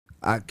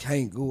I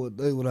can't go a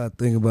day without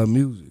thinking about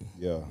music.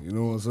 Yeah. You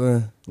know what I'm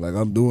saying? Like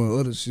I'm doing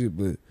other shit,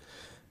 but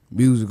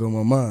music on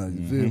my mind.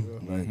 You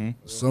feel me? Like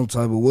some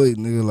type of way,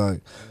 nigga.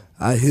 Like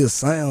I hear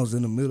sounds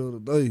in the middle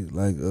of the day,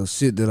 like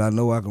shit that I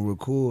know I can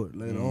record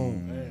later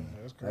on. Man,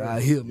 that's crazy. Like,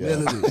 I hear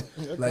melody,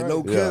 like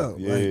no cap.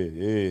 Yeah, Like,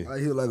 yeah. I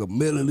hear like a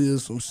melody or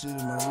some shit in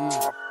my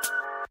ear.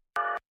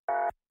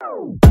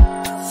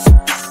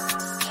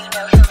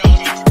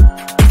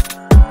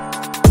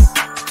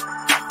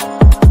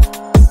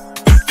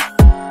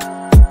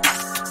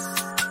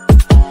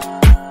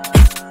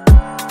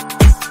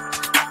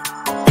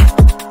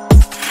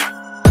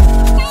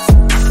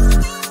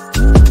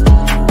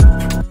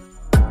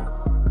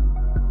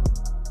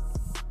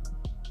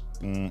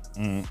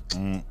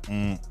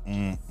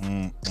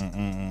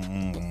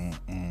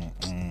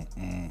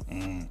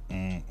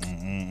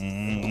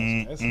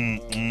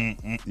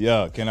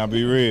 Yeah, can I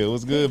be real?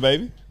 What's good,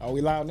 baby? Oh,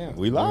 we live now.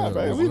 We live,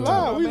 baby. We What's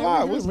live. up, We man?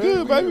 live. What's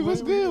good, baby?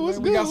 What's good? What's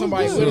good? We got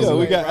somebody What's with us good?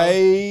 We today, got bro.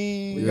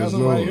 a. We got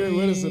somebody here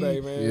with us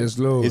today, man. Yes,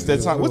 Lord. It's that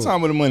Yes, time. What Lord.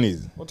 time of the month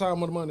is it? What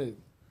time of the month is it?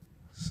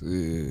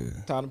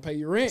 Shit. Time to pay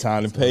your rent.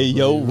 Time to pay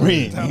your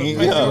rent. Time to pay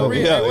Yeah, your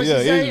rent. yeah, What yeah.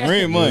 she say? It's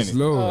rent money. Yes,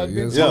 Lord. Been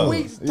Yes, 2 Lord.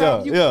 weeks.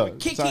 Time you yeah.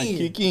 kick Time in.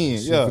 kick in.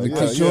 Shit Yeah, for the yeah,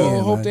 kick yeah. Sure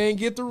in, hope man. they ain't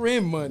get the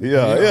rent money.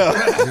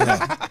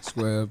 Yeah.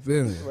 Square up in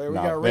it. Man, we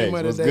Nah, got rent facts.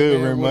 money What's today, good,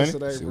 man. rent What's money?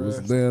 today, Shit, bro? what's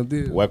the damn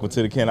deal? Welcome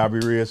to the Can I Be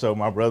Real show,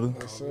 my brother.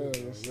 Yes, sir.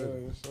 Yes, sir.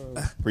 Yes,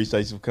 sir.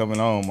 Appreciate you for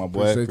coming on, my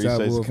boy. Appreciate y'all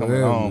Appreciate you boy for coming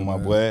having on, me, my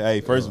man. boy.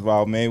 Hey, first of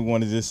all, man, we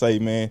want to just say,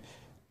 man,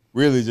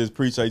 really just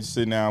appreciate you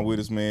sitting down with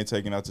us, man,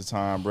 taking out the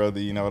time, brother.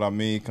 You know what I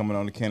mean? Coming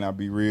on the Can I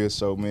Be Real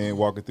show, man,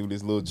 walking through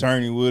this little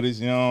journey with us,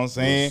 you know what I'm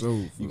saying?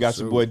 For You got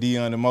sure. your boy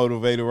Dion the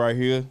Motivator right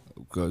here.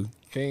 Okay.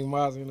 King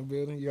Mozzie in the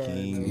building. You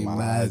already know. King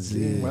Mozzie.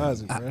 King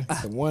Mozzie, bro.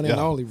 The one and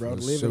Yeah. only, bro. The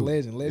For living sure.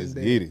 legend. Let's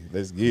Legendary. get it.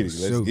 Let's get it.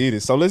 Let's Sure. get it.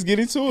 So let's get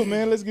into it,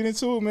 man. Let's get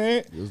into it,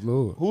 man. Yes,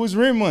 Lord. Who is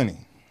Rent Money?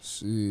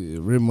 Shit,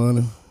 rent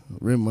money.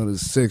 Rent money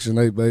is Section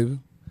 8, baby.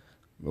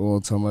 No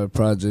one talking about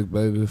project,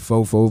 baby.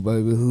 4-4,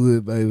 baby.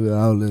 Hood, baby.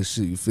 All that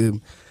shit, you feel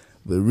me?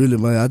 But really,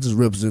 man, I just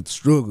represent the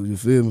struggle, you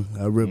feel me?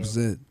 I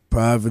represent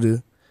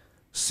poverty,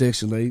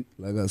 Section 8,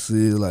 like I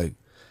said, like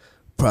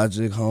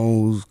project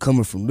homes,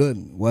 coming from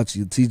nothing.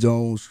 Watching your teacher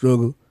own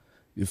struggle,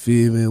 you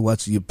feel me?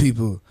 Watching your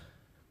people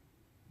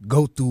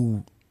go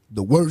through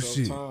the worst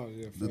shit. Times,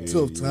 yeah, The facts.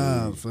 tough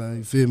times, fam.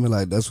 You feel me?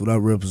 Like, that's what I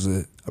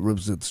represent. I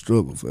represent the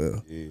struggle,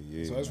 fam.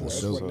 Yeah. So that's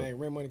where the name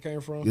Rent Money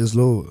came from? Yes,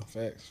 Lord.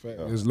 Facts.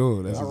 Yes,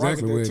 Lord. That's I rock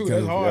exactly with where that it too. came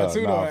That's from. hard Yeah,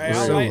 too, nah, though. for Hey,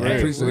 I sure. like, I hey,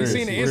 appreciate we it.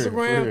 seen the For real, for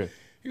Instagram. real.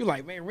 You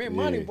like, man, Rent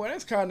Money, Yeah. boy,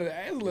 that's kind of,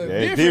 that's a little Yeah,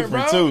 it's different,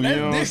 different bro. too. You That's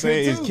know what I'm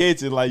saying? different, It's too.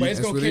 catchy like But you. it's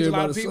That's gonna what catch a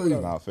lot of everybody people, say.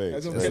 though. Nah, facts.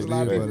 That's gonna That's catch a what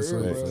lot of people, Everybody say,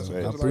 real, fam. bro. facts,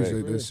 I facts,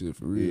 appreciate facts. that shit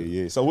for real.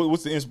 Yeah. So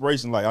what's the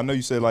inspiration like? I know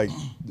you said like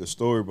the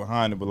story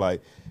behind it, but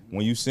like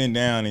when you sit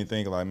down and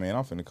think like, man,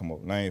 I'm finna come up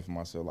with a name for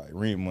myself, like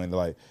Rent Money,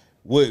 like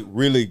what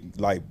really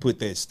like put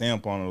that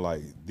stamp on it,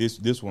 like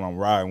this one I'm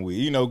riding with,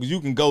 you know, because you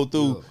can go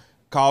through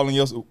calling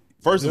yourself.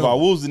 First of all,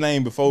 what was the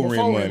name before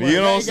Rent Money? You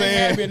know what I'm saying? It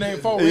had to be a name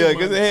before Yeah, Rent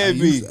because it Money. had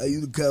to be. I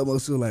used to call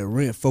myself like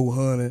Rent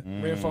 400,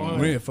 Rent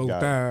 400. Rent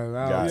 4,000,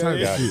 all Got it, type of got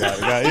it, shit. got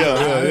it,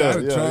 got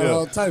it. Yeah. Trying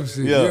all type of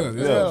shit. Yeah, Yeah, yeah.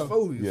 that's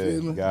 4, you Yeah,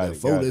 feel me? got That it,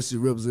 4, got that it. shit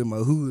represent my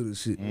hood and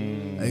shit.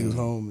 Angles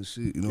home and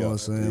shit, you know what I'm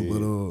saying?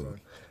 yeah.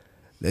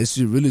 But that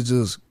shit really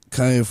just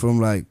came from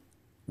like,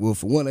 well,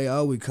 for one, they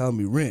always call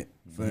me Rent,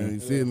 fam, you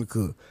feel me?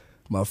 Because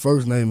my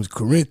first name is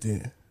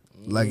Corinthian,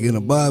 like in the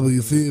Bible,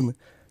 you feel me?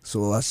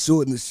 So I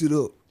shortened the shit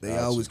up. They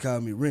always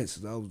call me Rent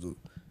since I was feel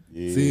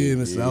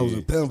me? Since I was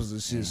in Pampers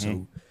and shit.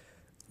 So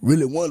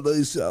really one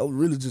day, shit, I was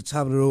really just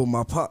chopping it over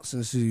my pops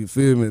and shit, you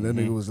feel me? That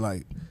nigga was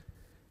like,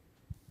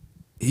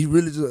 he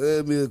really just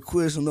asked me a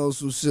question on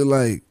some shit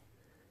like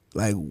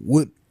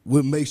what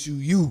makes you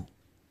you?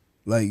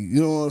 Like,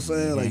 you know what I'm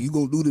saying? Like, you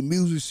gonna do the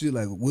music shit,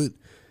 like what,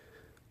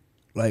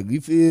 like,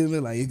 you feel me?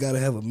 Like, you gotta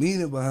have a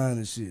meaning behind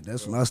the shit.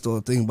 That's when I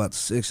started thinking about the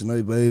Section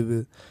 8,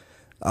 baby.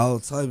 All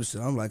type of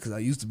shit. I'm like, cause I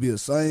used to be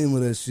ashamed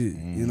of that shit.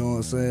 You know what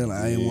I'm saying?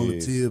 Like, I ain't want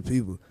to tell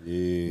people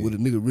what a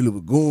nigga really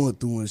was going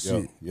through and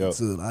shit.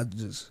 Until I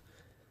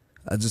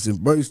just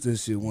embraced that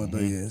shit one day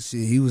and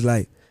shit. He was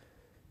like,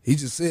 he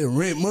just said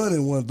Rent Money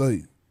one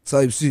day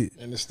type shit.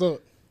 And it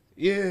stuck.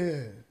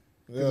 Yeah.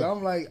 Cause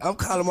I'm like, I'm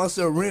calling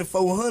myself Rent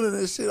 400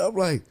 and shit. I'm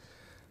like,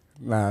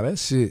 nah, that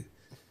shit.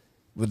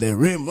 But that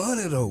Rent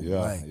Money though,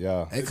 like,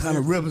 that kind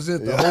of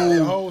represent the The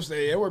whole. whole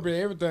state, it would be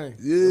everything.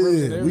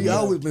 Yeah, we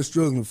always been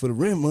struggling for the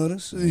rent money.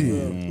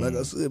 Shit. Like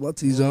I said, my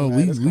T's on,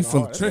 we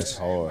from the trenches.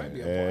 Hard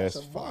ass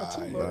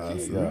fire.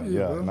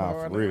 Yeah.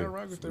 Nah, for real.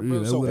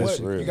 real, So that's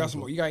what?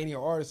 real. You got any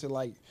artists that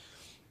like?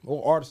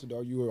 What artists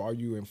are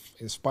you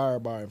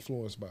inspired by,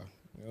 influenced by?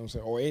 You know what I'm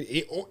saying?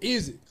 Or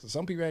is it? Cause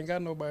some people ain't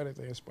got nobody that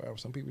they inspire.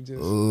 Some people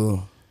just.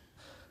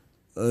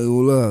 I ain't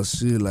gonna lie,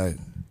 shit, like,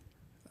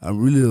 I'm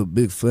really a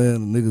big fan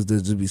of niggas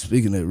that just be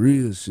speaking that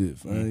real shit,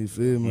 fam. You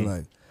feel me?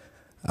 Like,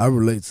 I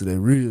relate to that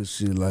real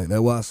shit. Like,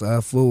 that's why I say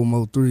I fuck with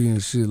Mon3y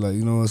and shit. Like,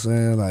 you know what I'm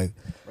saying? Like,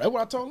 That's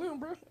what I told him,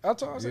 bro. I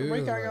said,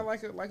 Ray Kai got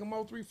like a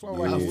Mon3y flow.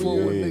 I Like, fuck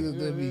with niggas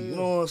that be, you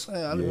know what I'm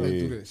saying? I done been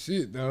through that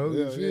shit, dog.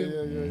 You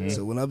feel me?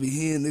 So when I be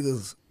hearing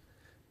niggas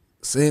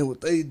saying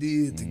what they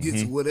did to get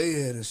to where they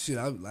had and shit.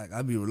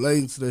 I be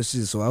relating to that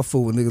shit. So I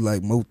fuck with niggas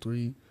like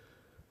Mon3y,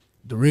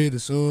 R3nt, the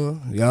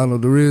son. Y'all know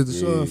R3nt, the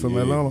son from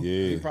Atlanta. You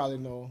Yeah. probably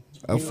know.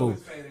 I fuck.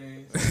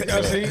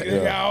 Y'all see?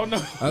 Y'all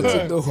know. I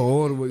took the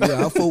hard way.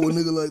 Yeah, I fuck with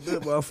niggas like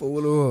that, but I fuck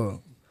with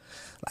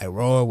like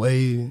Raw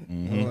Wave. You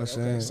know what I'm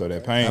saying? So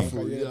that I pain. fuck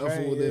with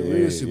that yeah,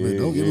 real shit, but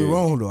don't get me yeah.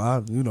 wrong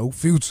though.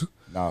 Future.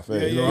 Nah,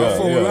 fair. Yeah, I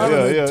fuck with a lot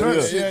of that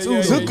turn shit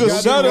too. Took though.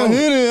 a shot and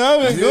hit it.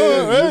 I've been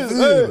going. Hey,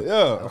 I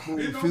yeah. fuck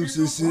with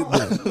Future shit,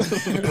 but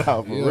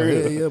Nah, for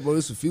real. yeah, bro.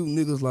 It's a few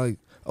niggas like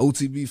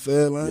OTB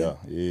Fairline. Yeah.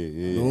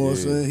 You know what I'm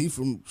saying? He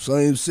from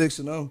same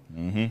section now.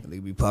 And they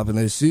be popping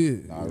that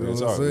shit. Nah, you real know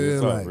what I'm talk, real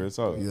saying? talk, Like, real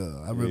talk.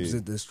 yeah, I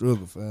represent that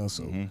struggle, fam.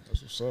 So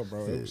That's what's up,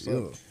 bro. That's what's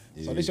up.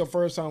 yeah. So this your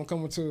first time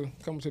coming to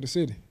the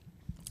city?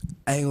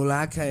 I ain't gonna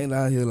lie, I came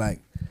down here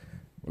like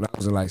when I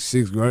was in like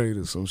 6th grade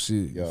or some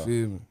shit. You Yeah.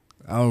 feel me?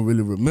 I don't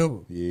really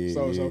remember. Yeah,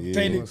 So yeah.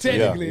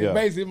 technically, Yeah.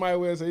 basically, it might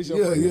well say it's your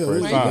Yeah, first. yeah, Man,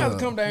 first you time. got to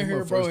come down Yeah, here,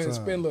 my bro, first and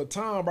time. spend a little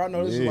time, bro. I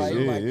know this is Yeah, like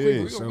yeah,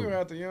 quick. yeah. We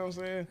out there, you know what I'm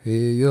saying? Hell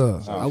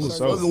yeah. Nah, I was for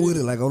sure. fucking with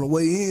it. Like on the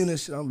way in and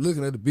shit, I'm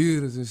looking at the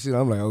buildings and shit.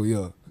 I'm like, oh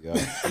yeah.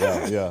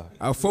 Yeah.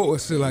 I fought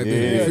with shit like that.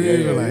 Yeah, You feel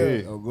me? yeah,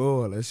 Like, yeah. oh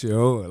god, that shit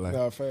hard. Like,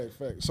 Nah,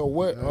 fact. So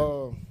what?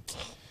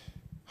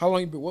 How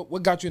long you been?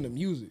 What got you into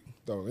music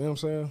though? You know what I'm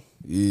saying?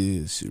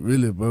 yeah, shit,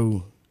 really,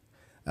 bro.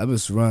 I've been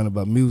surrounded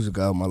by music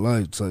all my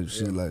life type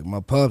shit. Like my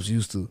pops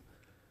used to,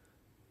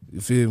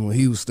 you feel me? When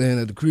he was staying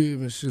at the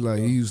crib and shit, like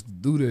he used to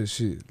do that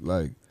shit.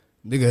 Like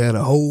nigga had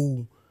a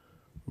whole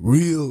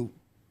real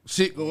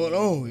shit going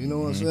on. You know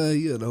what I'm saying?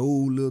 He had a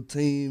whole little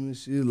team and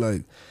shit.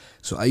 Like,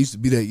 so I used to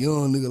be that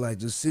young nigga, like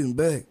just sitting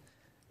back.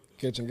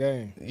 Catching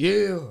game.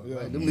 Yeah,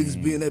 like them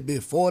niggas be in that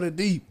bit 40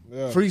 deep,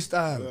 Yeah.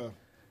 freestyling. Yeah.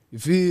 You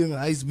feel me?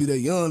 I used to be that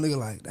young nigga,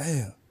 like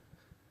damn,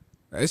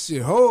 that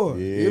shit hard.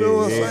 you know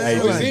what I'm saying?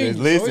 Hey, Like, just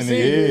listening.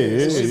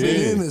 you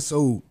feel Yeah. me?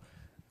 So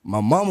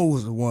my mama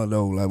was the one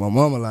though. Like my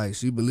mama, like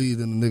she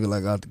believed in the nigga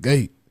like out the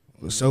gate.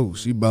 For sure,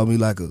 she bought me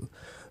like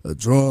a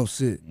drum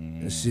set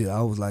and shit.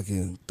 I was like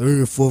in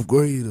 3rd or 4th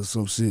grade or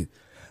some shit.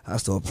 I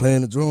started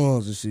playing the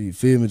drums and shit. You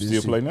feel me? This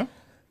Still shit. play now?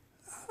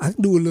 I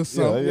can do a little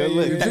something.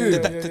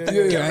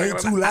 Yeah, I ain't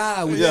too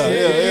loud with Yeah,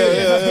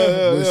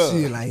 that. But yeah.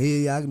 shit, like,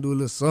 yeah, I can do a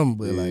little something.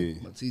 But Yeah.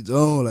 like, my teacher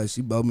on, like,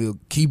 she bought me a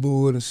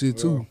keyboard and shit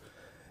too.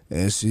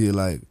 And shit,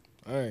 like,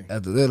 Hey.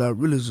 after that, I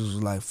really just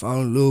was like,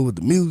 fall in love with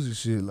the music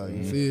shit. Like,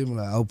 you feel me?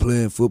 Like, I was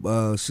playing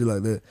football, shit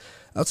like that.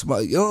 I was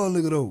my young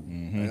nigga though.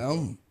 Like,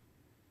 I'm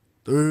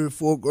 3rd,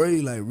 4th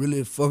grade, like,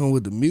 really fucking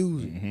with the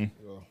music.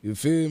 You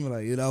feel me?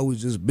 Like, it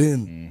always just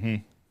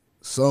been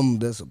something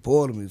that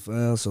supported me,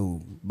 fam.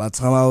 So by the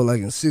time I was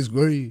like in 6th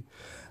grade,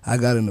 I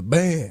got in the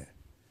band.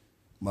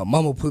 My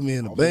mama put me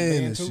in the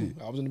band and shit.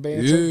 I was in the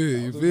band Yeah, too.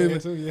 you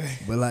feel me? Yeah.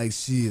 But like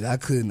shit, I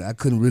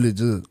couldn't really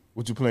just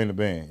What you play in the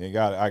band? I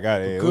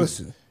got it.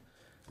 percussion.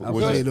 I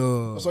What's played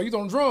So you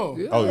on drum?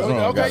 Yeah. Oh, drum.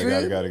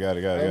 Okay. Got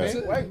it. Hey,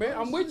 man, wait, man,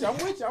 I'm with you. I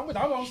was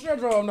on snare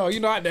drum. No, you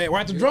know, at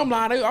the drum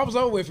line, I was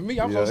over with. For me,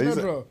 I was on snare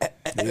drum.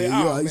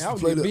 I used to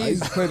play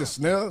the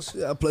snare.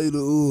 Shit, I played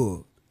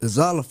the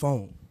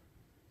xylophone.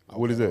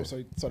 What is that?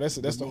 So that's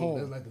the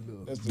horn. That's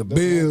like That's the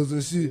bells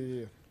and shit.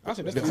 Yeah. I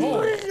said that's the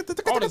horn.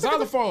 Oh, the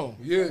xylophone.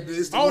 Yeah,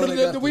 it's the Oh, one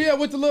that got yeah,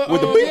 with the little.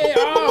 Yeah.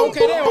 Oh,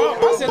 okay. There.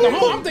 I said the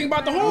horn. I'm thinking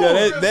about the horn.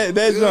 Yeah,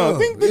 that drum.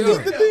 Ding, ding,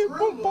 Yeah. ding, ding,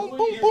 boom, boom,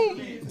 boom,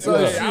 boom.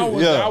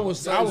 I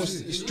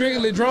was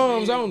strictly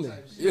drums only.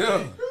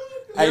 Yeah.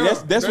 Hey,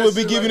 that's what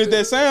be giving it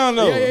that sound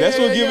though. Yeah, That's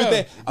what yeah, giving yeah.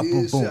 it that.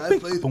 Yeah, shit, I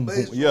played the boom,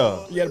 bass boom.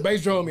 Yeah. Yeah, the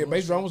bass drum. Yeah,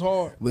 bass drum was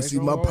hard. But Bass see,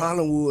 drum my was hard.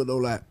 problem was though,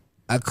 like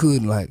I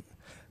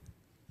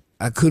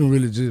couldn't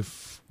really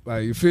just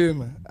like, you feel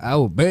me? I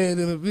was bad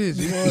in a bitch,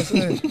 you know what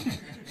I'm saying?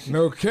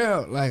 No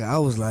cap. Like I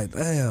was like,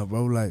 damn,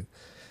 bro, like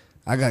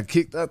I got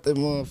kicked out that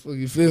motherfucker,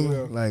 you feel me?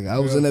 Yeah. Like I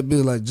was in that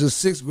bitch like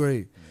just 6th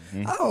grade.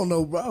 I don't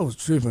know, bro. I was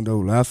tripping though.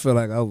 Like, I felt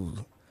like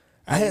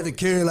I had to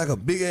carry like a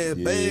big ass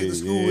bag to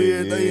school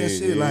every day and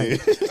shit. Like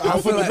I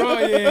feel like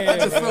I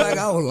just feel like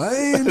I was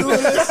lame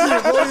doing that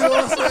shit, bro. You know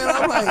what I'm saying?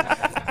 I'm like,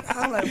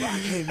 bro, I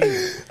can't be.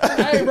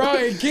 Hey, bro,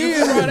 and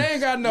kids, bro, they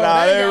ain't got no.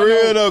 Nah, they they ain't got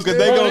real no, though, 'cause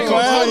they gonna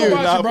clown talk you.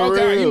 about Nah, bro. for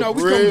 'Cause, real, you know,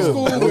 we for come to real.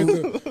 school with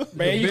the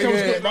man. You come to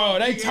school, bro.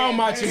 They talking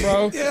about you,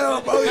 bro.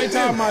 Yeah, bro. They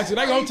talking about you.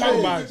 They gonna talk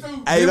about you.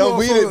 Hey, don't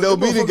beat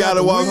it.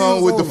 Gotta walk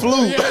home with the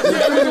flute. Yeah,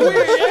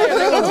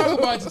 they gonna talk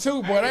about you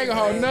too, boy. They ain't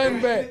gonna hold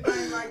nothing back.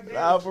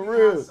 Nah, for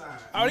real.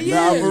 Oh yeah,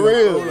 Nah, for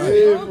real.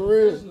 Yeah, for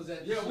real.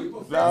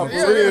 Nah,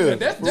 for real.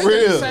 That's For the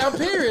real. South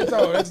period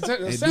though. That's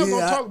the And South then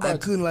gonna talk I about you.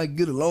 couldn't like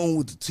get along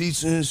with the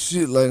teacher and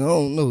shit. Like I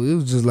don't know. It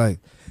was just like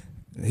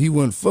he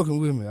wasn't fucking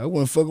with me. I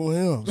wasn't fucking with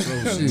him. So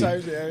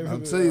Type shit. shit.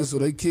 I'm telling you, so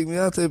they kicked me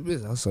out that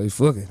bitch. I say,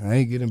 fuck it. I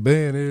ain't getting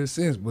banned ever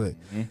since. But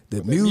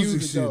the music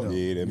music, shit though. though.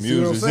 Yeah, that You see what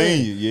I'm music's saying?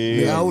 in you.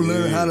 Yeah. I was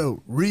learning how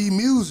to read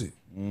music.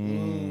 So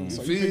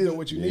you picked up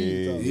what you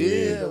need. though.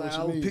 Yeah, like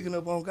I was picking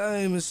up on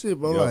game and shit,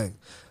 bro. Like,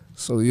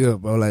 so yeah,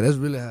 bro. Like that's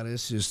really how that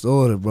shit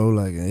started, bro.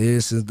 Like, and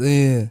ever since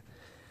then,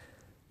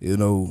 you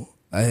know,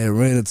 I had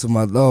ran into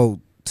my dog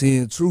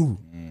 10 True.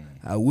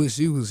 I wish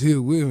he was here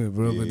with me,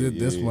 bro. But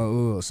that's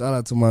my shout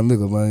out to my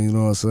nigga, man. You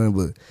know what I'm saying?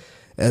 But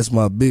that's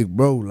my big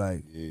bro.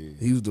 Like,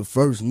 he was the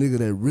first nigga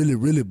that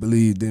really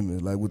believed in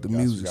me, like with the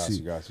music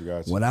shit. Got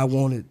you. When I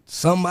wanted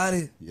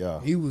somebody,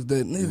 he was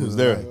that nigga. He was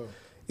there. Like,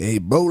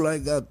 and bro,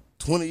 like, got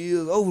 20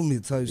 years over me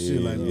type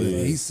shit. Like, but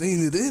he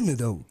seen it in me,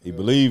 though. He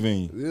believe in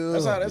you. Yeah.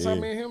 That's how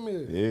me and him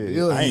is.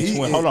 Yeah. I ain't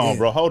 20. Hold on,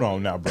 bro. Hold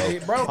on now, bro. Hey,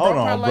 bro Hold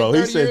on, bro.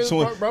 He said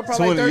 20, bro,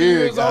 20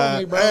 years older than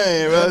me, bro.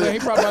 Hey, bro. He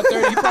probably about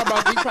 30. He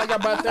probably got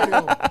about 30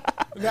 on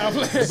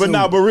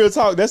him. But real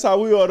talk, that's how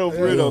we are though,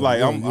 for real though.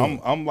 Like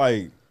I'm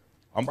like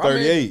I'm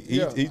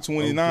 38. He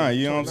 29.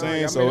 You know what I'm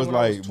saying? So it's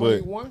like,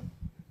 but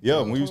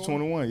when we was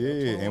 21,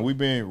 and we've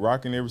been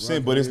rocking ever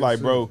since. But it's like,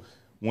 bro,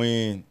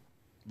 when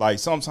like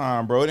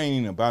sometimes, bro, it ain't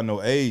even about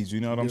no age.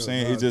 You know what I'm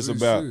saying? It's just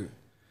about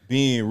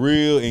being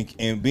real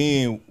and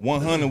being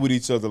 100 with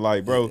each other.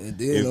 Like, bro, and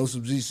then on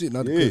some G shit,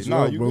 not to cut you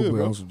off, bro,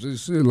 but on some G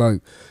shit,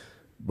 like,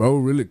 bro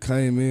really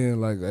came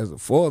in like as a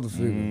father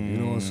figure. You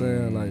know what I'm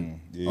saying?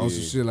 Like on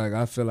some shit, like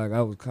I feel like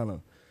I was kind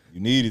of. You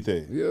needed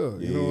that. Yeah,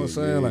 you know what I'm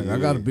saying? Like I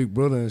got a big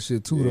brother and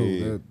shit too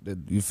though. That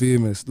you feel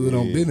me? Stood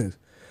on business.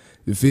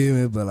 You feel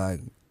me? But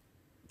like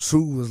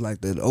True was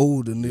like that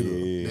older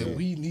nigga that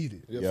we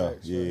needed.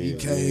 He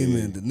came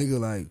and the nigga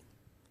like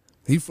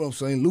he from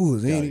St.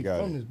 Louis. He ain't even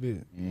from this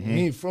bitch.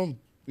 He ain't from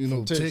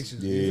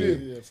Texas.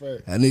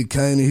 And he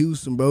came to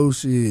Houston, bro.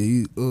 Shit,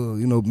 he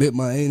met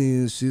my auntie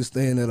and shit,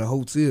 staying at a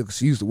hotel because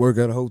she used to work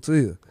at a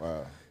hotel.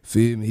 Wow.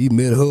 Feel me? He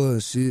met her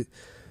and shit.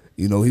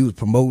 You know, he was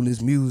promoting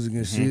his music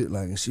and shit.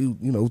 Like, and she,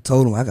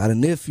 told him, I got a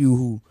nephew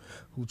who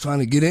trying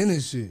to get in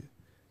this shit.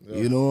 Yeah.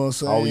 You know what I'm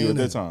saying? How old were you at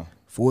that time?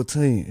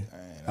 14.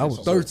 Man, I was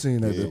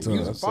 13 at that time. He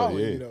was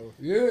following you, though.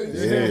 Yeah.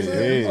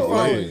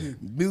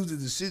 Music,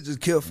 the shit just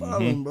kept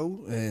following,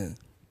 bro. And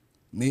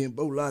me and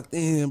bro locked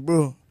in,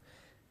 bro.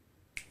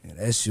 And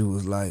that shit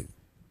was like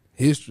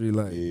history,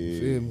 like, you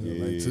feel me?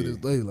 Like, to this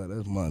day, like,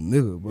 that's my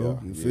nigga, bro.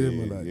 You feel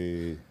me?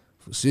 Like,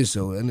 for shit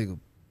show, that nigga,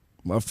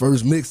 my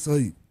first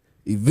mixtape.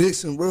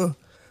 Eviction, bro.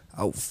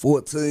 I was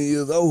 14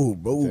 years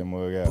old,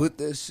 bro. Put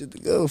that shit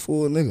together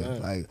for a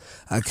nigga. Like,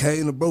 I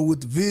came to bro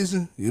with the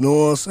vision, you know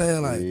what I'm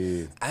saying? Like,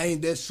 I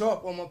ain't that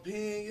sharp on my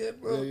pen yet,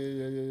 bro.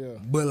 Yeah.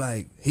 But,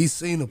 like, he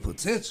seen the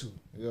potential.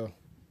 Yeah.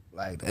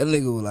 Like, that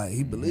nigga was like,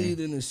 he believed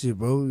in this shit,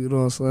 bro. You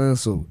know what I'm saying?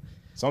 So,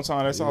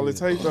 sometimes that's all it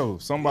takes, though.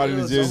 Somebody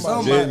to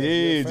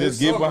just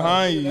get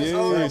behind you. That's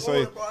all I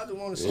wanted, bro. I just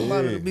wanted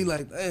somebody to be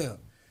like, damn.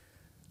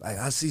 Like,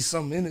 I see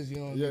some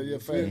energy on you.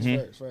 Facts.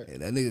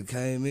 And that nigga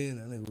came in,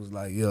 that nigga was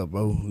like, yeah,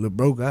 bro, Lil'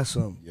 bro got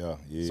something. Yeah.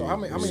 So how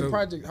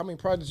many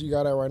projects you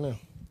got out right now?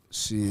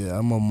 Shit,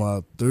 I'm on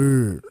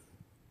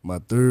my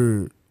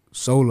third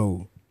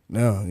solo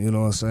now, you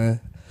know what I'm saying?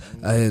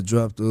 I had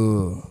dropped,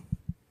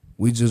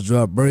 we just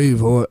dropped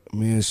Braveheart,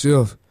 me and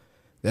Chef.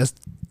 That's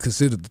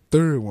considered the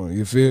third one,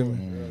 you feel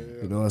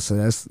me? You know what I'm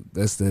saying?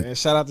 That's that. And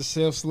shout out to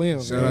Chef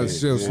Slim. Shout out to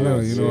Chef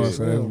Slim, you know what I'm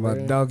saying? My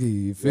doggy,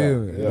 you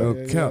feel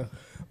me? Count.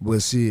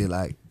 But shit,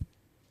 like,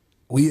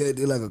 we had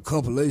did like a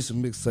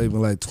compilation mixtape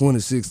in like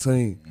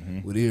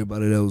 2016 with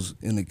everybody that was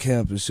in the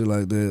camp and shit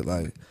like that.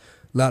 Like, a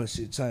lot of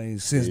shit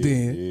changed since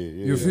then.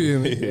 You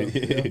feel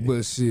me?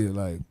 But shit,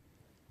 like,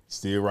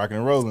 still rocking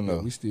and rolling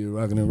though. We still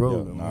rocking and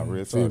rolling. Nah,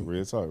 real talk.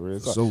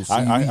 So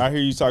I hear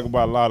you talk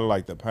about a lot of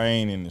like the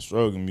pain and the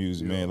struggle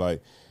music, man.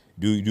 Like,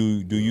 do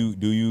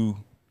you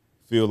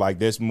feel like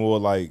that's more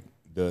like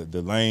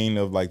the lane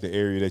of like the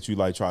area that you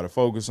like try to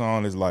focus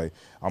on is like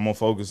I'm gonna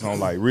focus on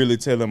like really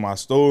telling my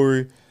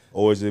story,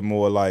 or is it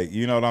more like,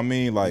 you know what I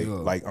mean, like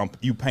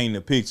you paint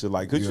a picture,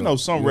 like, cause you know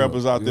some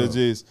rappers out there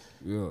just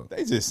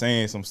they just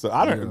saying some stuff.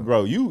 I don't,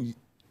 bro. You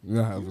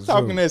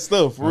talking that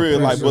stuff for real,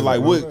 like, but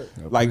like what,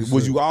 like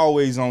was you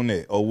always on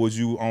that, or was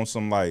you on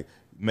some like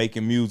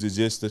making music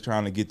just to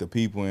trying to get the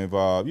people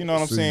involved? You know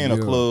what I'm saying? A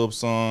club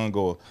song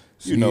or.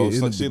 You know,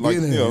 some shit like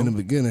that. In the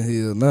beginning,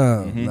 hell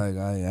nah. Like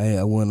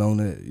I wasn't on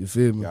that. You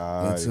feel me?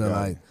 Until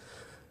like,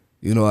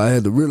 you know, I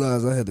had to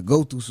realize I had to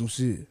go through some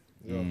shit.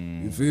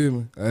 You feel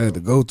me? I had to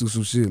go through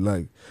some shit,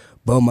 like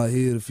bump my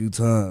head a few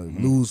times,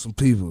 lose some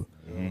people.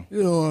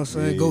 You know what I'm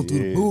saying? Go through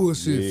the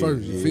bullshit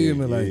first. You feel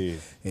me?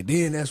 Like, and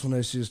then that's when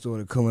that shit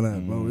started coming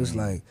out, bro. It's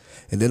like,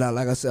 and then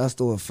like I said, I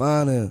started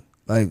finding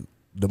like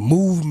the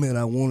movement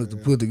I wanted to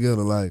put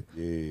together, like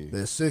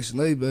that Section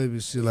 8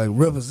 baby shit, like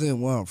represent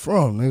where I'm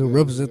from, nigga.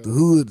 Represent the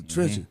hood, the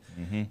trenches.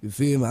 You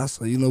feel me? I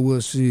said, you know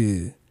what,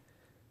 shit.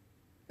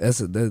 That's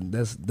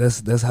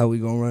how we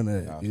gonna run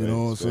that. You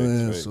know what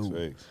I'm saying?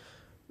 So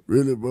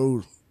really,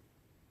 bro,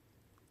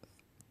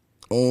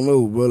 I don't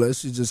know, bro. That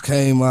shit just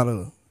came out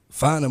of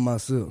finding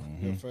myself.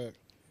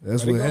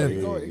 That's what happened.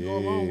 It go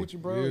along with you,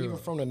 bro. Even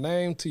from the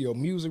name to your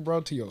music,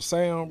 bro, to your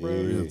sound, bro.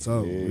 Real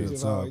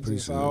talk.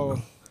 Appreciate it,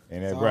 bro.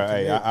 And that, bro,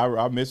 hey,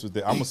 I mess with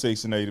that. I'm a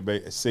Section 8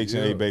 baby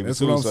too,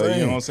 so saying.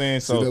 you know what I'm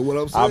saying. So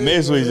I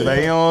mess with you, like,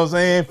 you know what I'm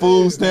saying.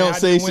 Food stamp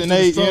Section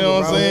 8, you know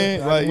what I'm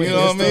saying. Like, you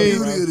know what I mean. That's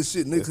the beauty of the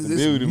shit, nigga. Because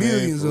there's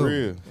millions of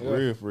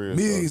them. For real.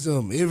 Millions of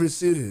them, every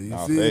city. You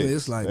feel me?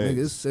 It's like,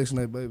 nigga, it's Section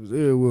 8 babies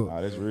everywhere.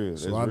 Nah, that's real.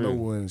 So I know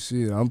when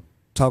shit,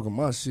 talking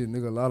my shit,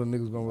 nigga, a lot of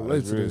niggas gonna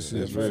relate to that shit.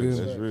 That's you real. feel me?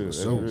 That's real. For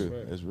That's sure.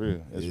 real. That's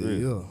real. That's Yeah,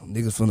 real. yeah.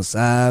 Niggas from the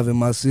side in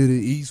my city,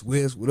 east,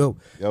 west, whatever.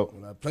 Yep.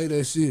 When I play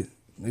that shit,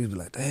 niggas be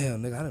like,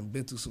 damn, nigga, I done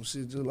been through some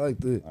shit just like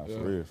that. Nah,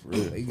 for real. For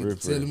real. They For get real.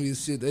 to telling me the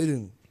shit they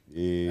didn't.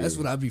 Yeah. That's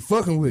what I be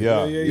fucking with.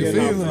 Yeah, You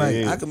feel me? Like,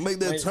 yeah. I can make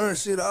that turn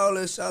shit, all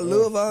that shit. I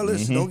love all that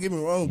shit. Don't get me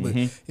wrong, but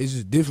it's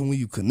just different when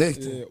you connect.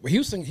 Yeah, but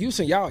Houston,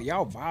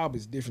 y'all vibe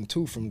is different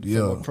too from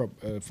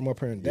up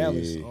here in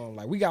Dallas. Yeah.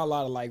 Like we got a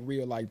lot of like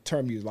real like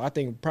turn music. I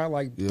think probably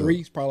like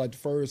Three's probably like the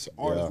first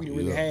artist we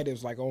really had that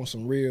was like on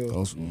some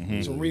real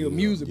some real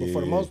music. But for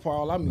the most part,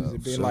 all our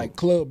music been like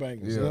club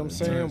bangers. You know what I'm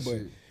saying?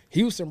 But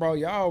Houston, bro,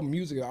 y'all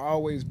music has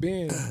always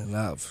been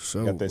Nah, for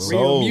sure. Got that bro.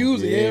 soul. real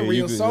music, real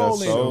you soul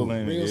got in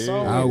it. in Real it.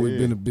 soul. I always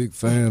been a big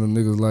fan of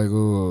niggas like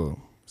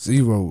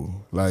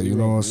Zero. Like, you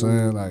know what I'm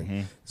saying? Like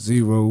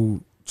Zero,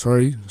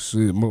 Trey,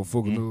 shit,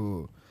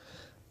 motherfucking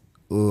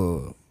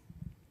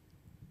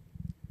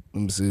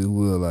let me see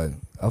who else, like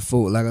I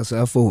fought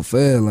with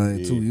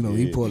Fairlane too. You know,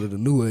 he part of the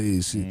new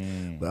age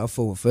shit. But I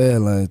fought with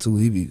Fairlane too.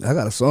 I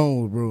got a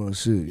song with bro and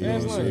shit. You know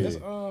what I'm saying?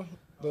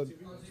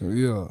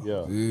 Yeah.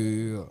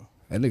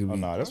 That nigga be,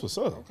 Nah, that's what's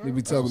up. he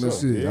be talking that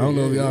what's up. shit. I don't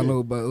know if y'all know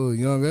about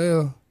Young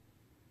Al.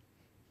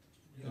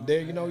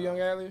 There, you know Young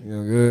Alley?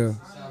 Young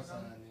Al.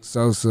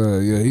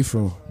 Southside, yeah, he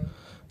from.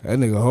 That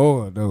nigga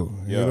hard though.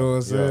 You Yeah, know what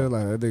I'm saying? yeah.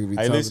 Like that nigga be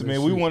Hey, talking listen, that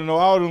man, we shit. want to know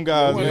all them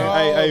guys, We man.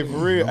 wanna know Hey, for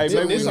real. Hey,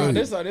 maybe This we our need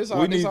he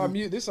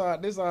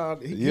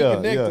yeah,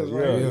 connectors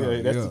right here.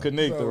 yeah, that's the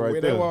connector So, right we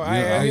there. don't want- I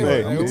Yeah, ain't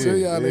I'm like, gonna tell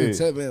y'all yeah. niggas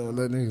tap in with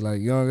that nigga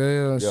like Young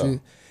Al and Yeah. shit.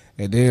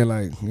 And then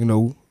like, you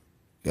know,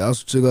 y'all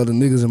should check out the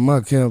niggas in my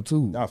camp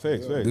too. Nah,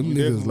 facts. Them We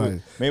niggas definitely-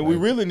 like, man, we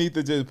really need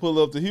to just pull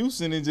up to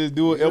Houston and just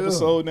do an Yeah.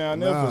 episode down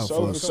there Nah, for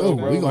sure, for sure.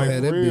 bro. We gonna Like,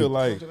 have for that real, bitch.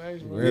 like, that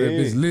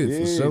bitch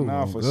lit for sure.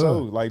 Nah, Oh, for God.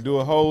 sure. Like, do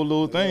a whole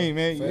little thing,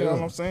 man. You know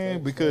what I'm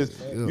saying? Because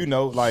you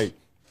know, like,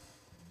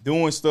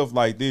 doing stuff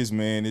like this,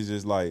 man, is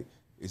just like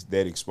it's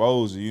that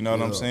exposure. You know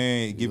what I'm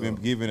saying?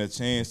 Giving a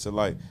chance to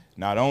like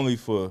not only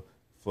for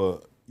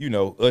you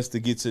know us to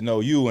get to know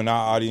you and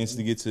our audience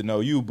to get to know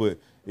you, but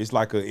it's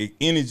like a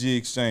energy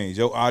exchange.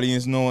 Your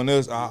audience knowing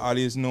us, our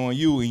audience knowing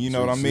you, and you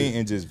know what I mean,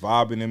 and just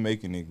vibing and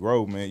making it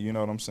grow, man. You know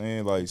what I'm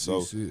saying? Like,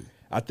 so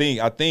I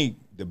think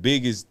the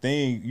biggest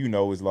thing, you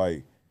know, is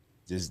like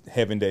just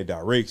having that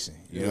direction.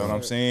 You know what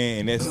I'm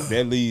saying? And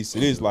that leads to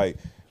this, like,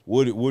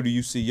 what do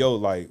you see,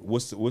 like,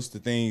 what's the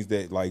things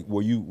that like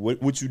what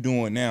you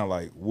doing now?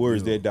 Like, where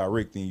is that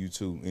directing you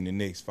to in the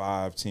next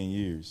 5-10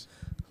 years?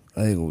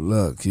 I ain't gonna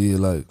lie, kid.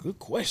 Like, Good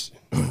question.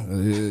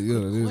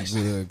 this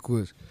is a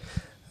question.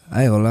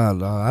 I ain't gonna lie,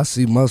 dog. I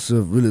see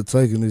myself really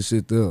taking this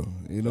shit there.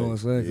 You know what I'm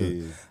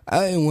saying? 'Cause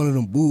I ain't one of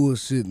them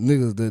bullshit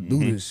niggas that do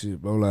this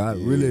shit, bro. Like, I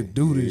really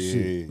do this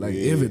shit. Like,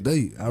 every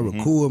day. I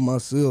record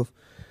myself.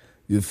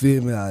 You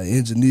feel me? I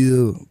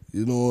engineer.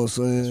 You know what I'm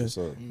saying? That's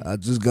what's up. I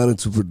just got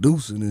into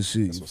producing and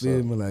shit. You what's feel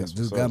up. me? Like, That's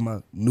just what's got up. my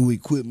new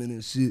equipment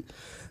and shit.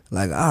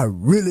 Like, I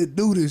really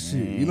do this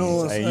shit. You know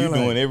what I'm Hey, saying? you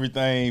like, doing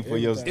everything for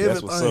your.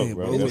 That's what's up, Everything,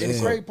 bro. bro. That's And what's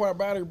the up. great part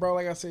about it, bro,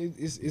 like I said,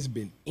 it's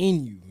been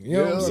in you. You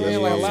know what I'm Yeah,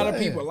 saying? Like a lot of yeah.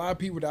 people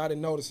that I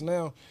didn't notice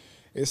now,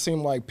 it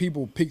seemed like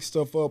people pick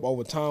stuff up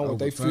over time what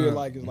Over they feel time.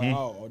 like it's like,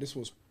 oh, this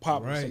was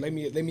popular. So Right. let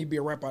me be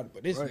a rapper.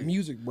 But this Right.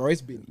 music, bro,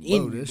 it's been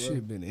in Bro, you, that bro.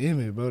 shit been in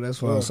me, bro.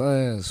 That's what I'm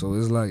saying. So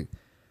it's like,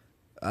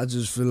 I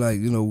just feel like,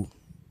 you know,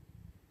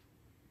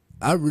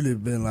 I really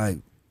been like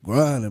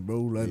grinding,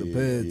 bro, like the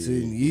past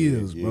 10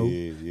 years, bro.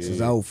 Since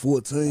I was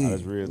 14. Nah,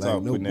 that's real like,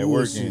 talk, no putting that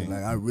work bullshit. in.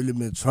 Like, I really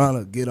been trying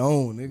to get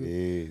on,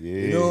 nigga.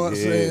 You know what I'm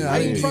saying? I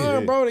ain't Yeah.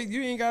 trying, bro.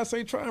 You ain't gotta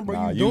say trying, bro.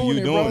 Nah, you you doing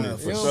it, doing bro. it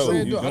for You know sure. what I'm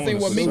saying? You I doing think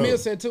it what for Meek sure. Mill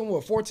said to him,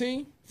 what,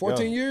 14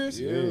 years?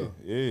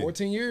 Yeah.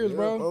 14 years, Yeah,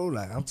 bro.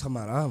 Like, I'm talking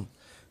about,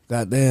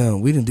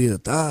 goddamn, we done did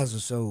 1,000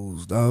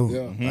 shows, dog.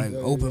 Yeah. Like, Yeah,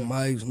 open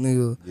mics,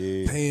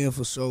 nigga, paying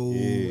for shows.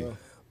 Yeah.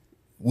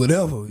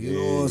 Whatever, you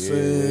know what I'm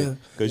saying?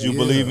 Because you Yeah.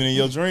 believing in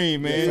your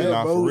dream, man. Yeah,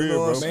 Nah, bro, for you know real,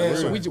 what bro. I'm For Man, real,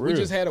 so for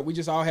real. we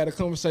just all had a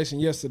conversation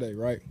yesterday,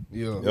 right?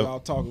 Yeah. We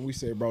all talking. We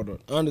said, bro,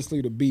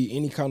 honestly, to be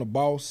any kind of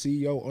boss,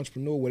 CEO,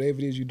 entrepreneur, whatever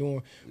it is you're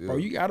doing, bro,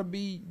 you gotta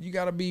be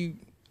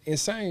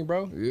insane,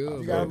 bro. Yeah,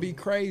 You gotta be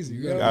crazy.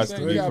 You know what got I'm to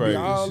saying? be You gotta be crazy.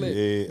 all that.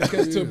 Yeah.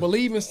 Because to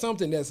believe in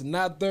something that's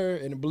not there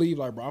and to believe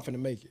like, bro, I'm finna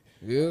make it.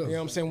 Yeah. You know what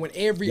I'm saying? When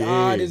every Yeah,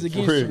 odd is for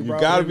against real. you, You bro.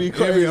 gotta be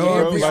crazy,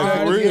 bro. Every Like,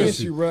 odd for is real. against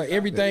you, bro.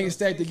 Everything is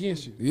stacked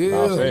against you. Yeah.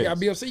 Nah, So you facts. gotta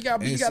be, so you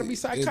gotta be And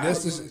psychotic.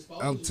 that's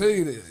I'm telling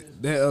you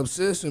that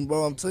obsession,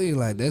 bro. I'm telling you,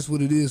 like, that's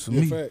what it is for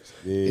me. Facts.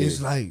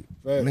 It's like,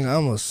 Facts. nigga,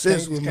 I'm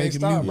obsessed with Can't making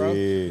stop,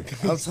 music.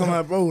 bro. I'm talking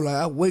about, bro, like,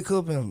 I wake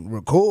up and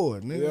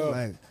record, nigga. Yeah.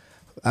 Like,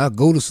 I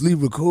go to sleep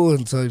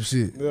recording type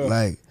shit. Yeah.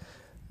 Like,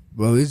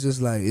 bro, it's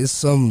just like, it's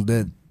something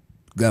that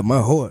got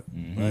my heart.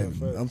 Like,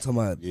 I'm talking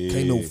about,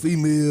 can't no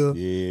female,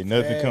 Yeah,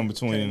 nothing come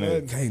between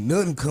that. can't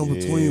nothing come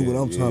between what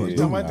I'm trying to do.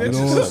 talking about that You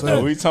know what I'm too?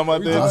 saying? We talking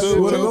about I that too.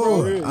 swear to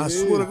bro. God. I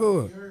swear to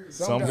God.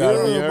 Something Yeah,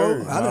 gotta be bro.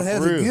 heard. I done Nah,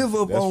 had for to real. give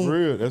up That's on-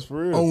 real. That's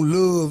real. On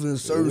love in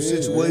certain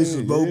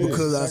situations, bro, yeah.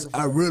 because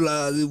I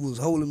realized it was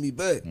holding me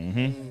back.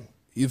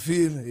 You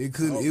feel me? It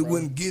couldn't. It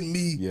wouldn't get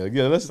me.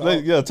 Yeah. Let's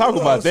talk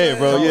about that,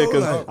 bro. Yeah,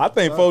 because I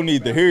think folk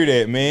need to hear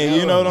that, man.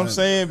 You know what I'm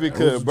saying?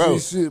 Because, bro,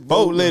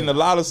 folk letting a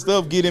lot of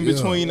stuff get in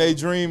between their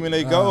dream and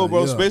their goal,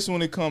 bro. Especially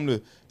when it come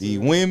to these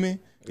women.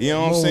 You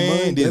know what I'm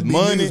saying? This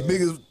money.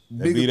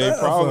 That be their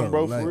problem,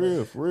 bro.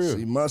 For real.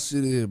 See, my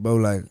shit is, bro.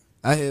 Like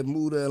I had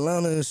moved to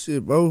Atlanta and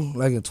shit, bro.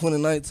 Like in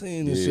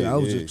 2019 and shit. I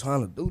was just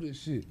trying to do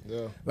this shit.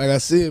 Yeah. Like I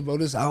said, bro. I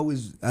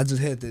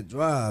just had that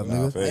drive,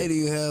 nigga. I didn't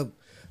even have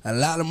a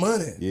lot of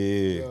money.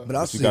 Yeah. But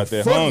I said, got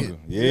that hunger.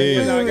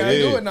 You gotta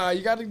do it now.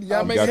 You gotta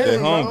make it happen,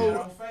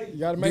 bro. You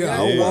gotta make it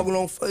happen. I was walking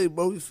on faith,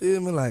 bro. You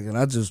feel me? Like, and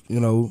I just,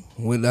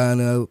 went down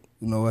there.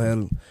 I had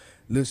a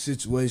little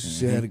situation.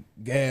 She had a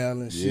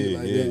gal and shit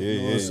like that. You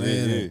know what I'm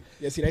saying?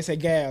 Yeah, see, they say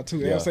gal too.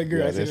 They don't say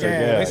girl. They say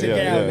gal. They say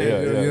gal.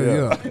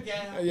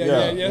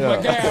 Yeah. It's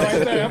my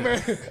gal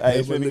right there. Hey,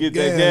 you finna get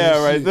that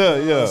gal right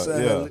there.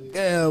 Yeah.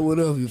 Gal,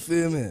 whatever. You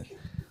feel me?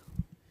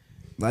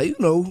 Like,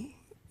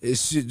 it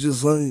shit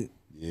just ain't.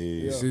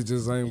 Yeah. Shit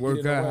just ain't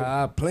work out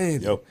how I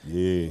planned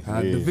it.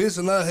 How the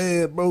vision I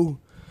had, bro,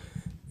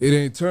 it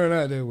ain't turn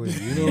out that way.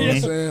 You know what I'm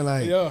saying?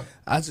 Like,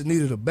 I just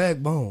needed a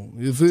backbone.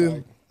 You feel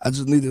me? I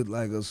just needed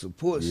like a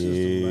support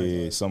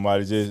system. Like,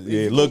 somebody just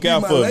look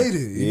out for me.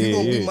 If you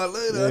gonna be my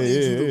lady, I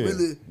need you to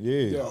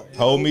really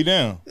hold me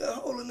down. Yeah,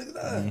 hold a nigga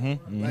down.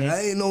 Like I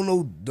ain't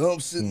no dumb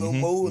shit no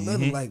more or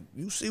nothing. Like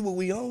you see what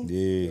we on?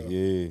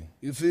 Yeah.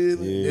 You feel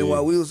me? And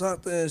while we was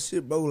out there and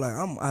shit, bro, like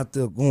I'm out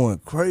there going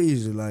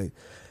crazy. Like,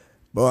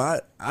 bro,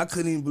 I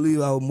couldn't even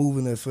believe I was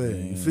moving that fast.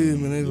 You feel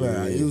me? And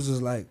like it was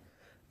just like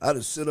I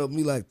just set up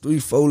me like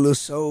 3-4 little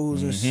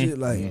shows and shit.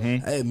 Like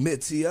I had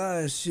met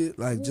T.I. and shit.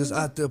 Like just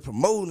out there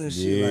promoting and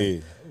shit.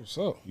 Like, what's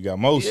up? You got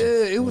motion.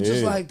 Yeah, it was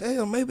just like,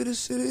 damn, maybe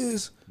this shit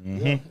is.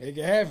 It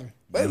can happen.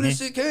 Maybe this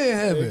shit can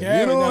happen.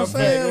 You know what I'm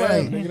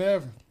saying? It can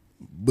happen.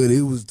 But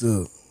it was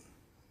the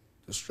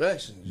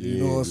distractions.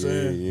 You know what I'm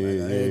saying?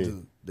 Like I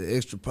had the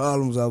extra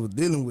problems I was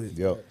dealing with.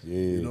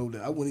 You know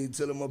that I wouldn't even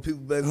telling my people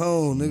back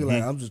home, nigga.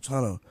 Like I'm just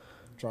trying to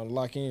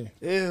lock in.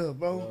 Yeah,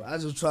 bro. I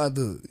just tried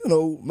to,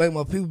 make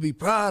my people be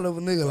proud of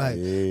a nigga. Like,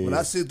 when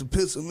I see the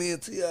picture of me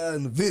and T.I.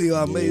 in the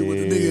video I made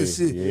with the nigga and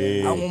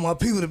shit, I want my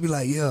people to be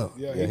like, he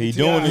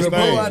doing his thing.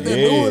 Bro out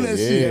there doing that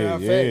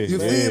shit. You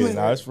feel me?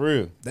 Nah, that's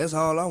real. That's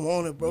all I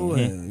wanted, bro.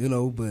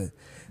 And, but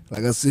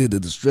like I said, the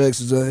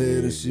distractions I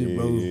had and shit,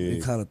 bro,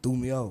 it kind of threw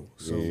me off.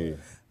 So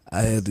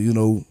I had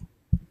to,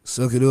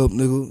 suck it up,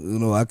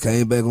 nigga. I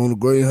came back on the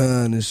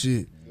Greyhound and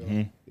shit.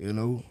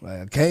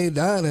 Like I came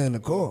down there in the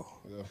car.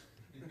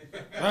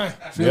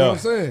 Feel what I'm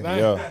saying?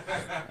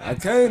 I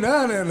came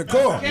down there in the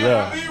car.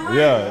 Yeah.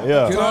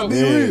 Can I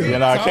be real?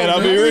 Can I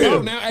be real?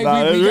 We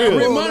got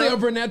real money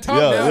up in that talk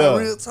now.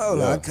 Real talk.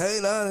 I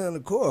came down there in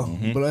the car,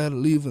 but I had to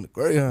leave in the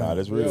Greyhound. Nah,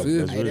 that's real.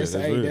 That's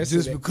real.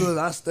 Just because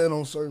I stand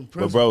on certain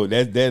principles. But bro,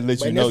 that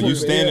lets you know you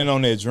standing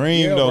on that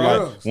dream though.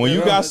 Like when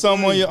you got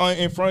someone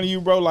in front of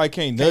you, bro, like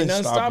can't nothing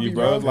stop you,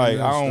 bro. Like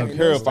I don't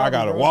care if I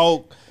gotta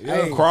walk,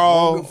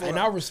 crawl, and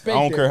I respect. I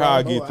don't care how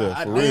I get there.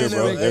 For real,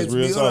 bro. That's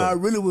real talk. I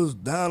really was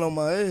down on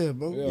my ass,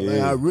 bro.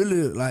 Like I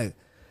really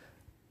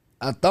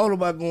I thought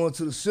about going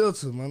to the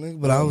shelter, my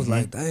nigga, but I was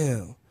like,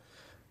 damn.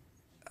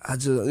 I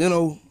just,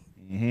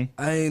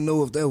 I ain't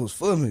know if that was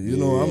for me.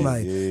 I'm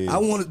like, I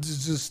wanted to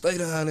just stay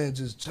down there and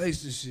just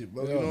chase this shit,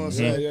 bro. You know what I'm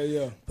saying?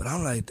 Yeah. But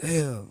I'm like,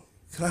 damn,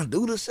 can I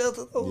do the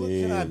shelter though?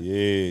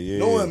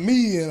 Knowing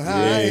me and how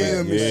I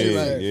am and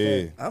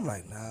shit, I'm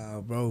like,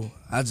 nah, bro.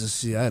 I had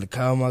to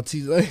call my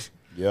teacher.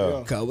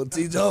 Call my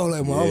teacher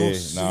like, mama.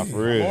 Nah,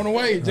 for real. I'm on the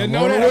way. Just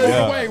know that I'm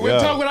on the way. We'll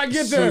talk when I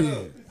get there.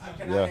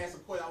 Can I ask a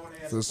question? I want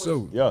to ask a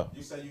question. Yeah.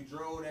 You said you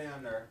drove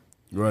down there.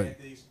 Right. Had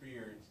the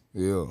experience.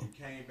 Yeah. You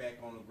came back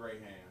on the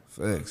Greyhound.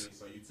 Facts.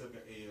 So you took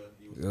an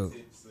L.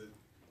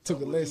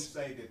 Took a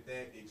lesson. You say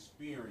that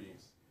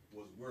experience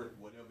was worth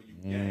whatever you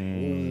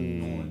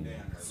gained going down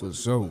there. For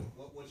sure.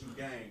 What you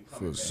gained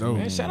coming back? For sure.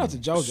 Man, shout out to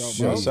JoJo,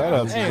 bro. Shout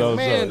out to JoJo.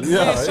 Man,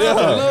 shout out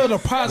to Love the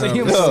Positive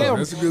himself.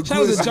 That's a good shout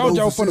out to question,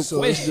 JoJo for the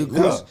question.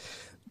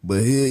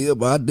 But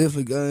but I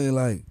definitely gained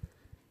like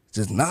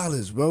just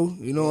knowledge, bro.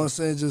 You know what I'm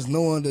saying? Just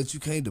knowing that you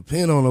can't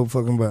depend on no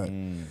fucking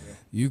body.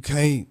 You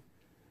can't,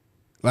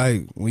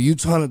 like, when you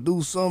trying to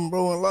do something,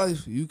 bro, in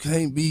life, you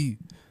can't be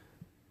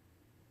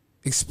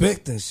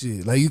expecting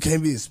shit. Like, you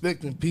can't be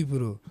expecting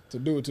people to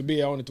do it, to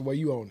be on it the way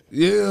you own it.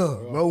 Yeah,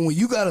 bro. When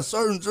you got a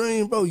certain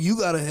dream, bro, you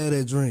gotta have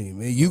that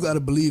dream, and you gotta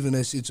believe in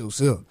that shit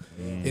yourself.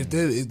 If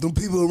them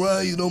people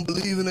around you don't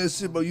believe in that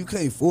shit, bro, you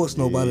can't force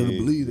nobody to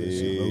believe that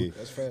shit, bro.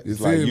 That's fact.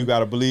 It's like you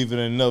gotta believe it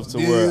enough to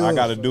where I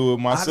gotta do it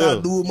myself. I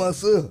gotta do it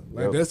myself.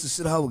 Like that's the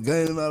shit I was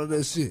gaining out of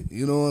that shit.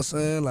 You know what I'm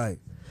saying? Like,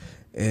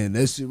 and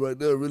that shit right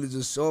there really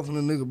just softened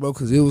the nigga, bro,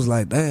 because it was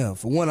like, damn,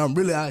 for one, I'm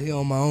really out here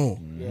on my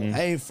own.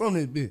 I ain't from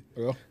this bitch.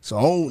 So,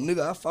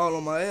 I fall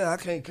on my ass.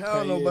 I can't count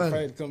on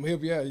nobody. To come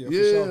help you out. For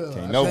sure.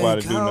 Can't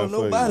nobody do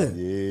nothing for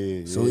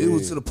you. So it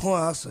was to the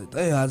point I said,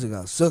 damn, I just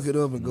got to suck it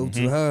up and go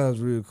to the house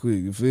real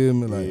quick. You feel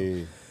me?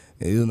 Like,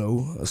 And, you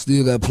know, I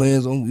still got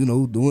plans on, you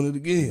know, doing it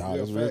again. Nah,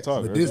 that's real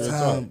talk. But this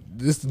time,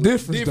 this the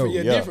difference, though.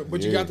 Different.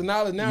 But you got the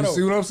knowledge now, You though.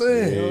 see what I'm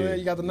saying? You know,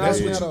 you got the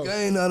knowledge That's now, what though. you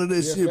gain out of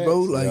this shit, bro.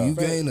 Like, you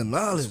gain the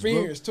knowledge,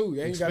 experience, bro. too.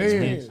 You ain't got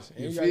experience.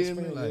 You feel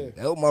me? Like,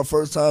 that was my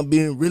first time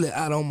being really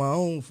out on my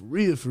own, for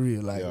real.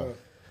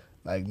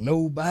 Like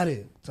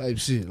nobody type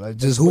shit. Like,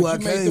 just who I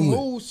came with. You made the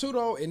moves, too,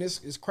 though, and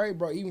it's crazy,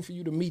 bro. Even for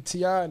you to meet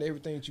T.I. and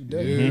everything that you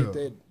did,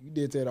 you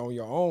did that on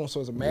your own. So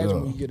it's imagine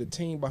when you get a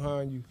team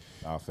behind you.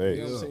 Nah, you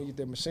know what I'm saying? You get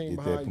that machine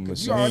behind you.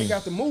 Because you already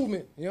got the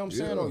movement, you know what I'm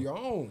saying, on your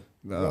own.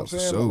 You know what I'm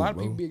saying? A lot of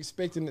people be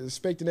expecting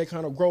that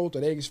kind of growth or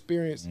that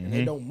experience, and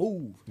they don't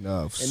move.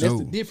 Nah, and that's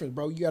the difference,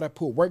 bro. You got to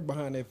put work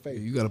behind that face.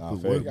 You got to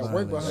put work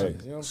behind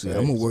that. You know what I'm saying?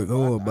 I'm going to work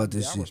hard about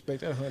this shit. I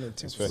respect that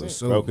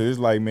 110%. Bro, because it's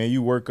like, man,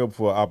 you work up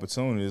for an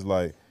opportunity. It's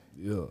like,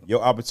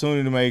 your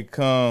opportunity may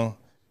come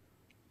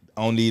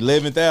on the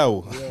 11th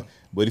hour. Yeah.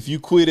 But if you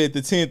quit at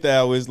the 10th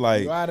hour, it's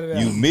like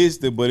you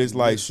missed it. But it's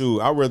like, shoot,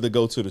 I'd rather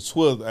go to the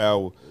 12th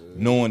hour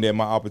knowing that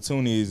my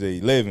opportunity is at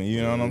 11.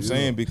 You know what I'm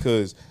saying?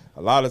 Because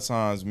a lot of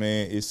times,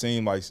 man, it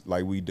seems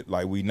like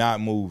we not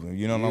moving.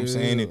 You know what I'm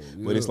saying?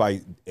 But it's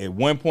like at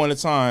one point in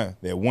time,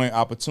 that one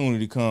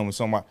opportunity comes and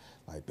somebody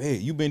like,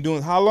 man, you been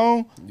doing how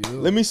long?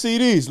 Let me see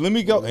this. Let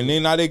me go. And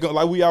then now they go,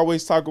 like we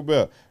always talk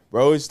about,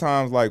 bro, it's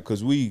times like,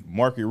 because we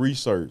market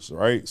research,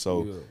 right?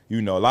 So,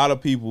 you know, a lot of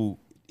people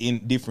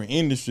in different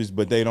industries,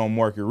 but they don't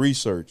market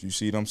research. You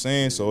see what I'm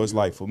saying? So it's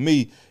like, for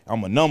me,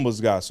 I'm a numbers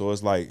guy. So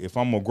it's like, if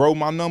I'm going to grow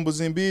my numbers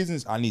in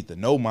business, I need to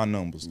know my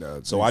numbers.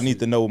 So I need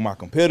to know what my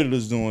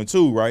competitors doing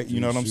too, right?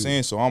 You know what I'm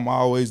saying? So I'm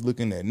always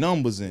looking at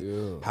numbers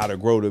and how to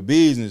grow the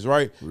business,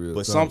 right?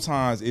 But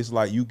sometimes it's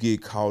like you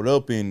get caught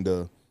up in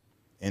the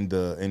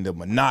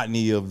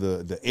monotony of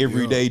the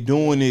everyday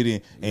doing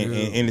it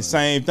and the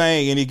same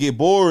thing, and it get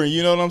boring,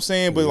 you know what I'm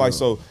saying? But like,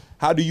 so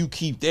how do you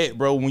keep that,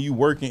 bro, when you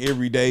working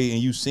every day and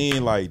you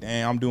seeing like,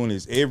 damn, I'm doing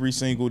this every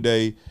single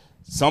day?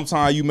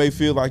 Sometimes you may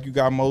feel like you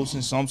got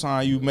motion,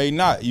 sometimes you may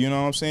not, you know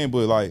what I'm saying?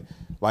 But like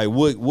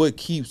what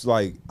keeps,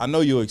 like, I know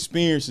your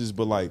experiences,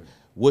 but like,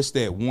 what's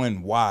that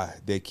one why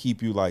that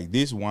keep you like,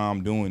 this why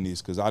I'm doing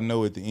this? Because I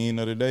know at the end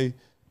of the day,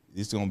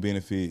 it's gonna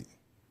benefit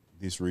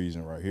this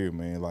reason right here,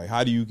 man. Like,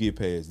 how do you get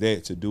past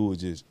that to do it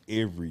just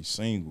every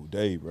single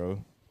day,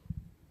 bro?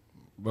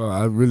 Bro,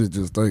 I really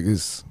just think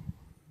it's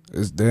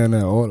damn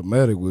near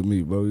automatic with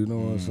me, bro. You know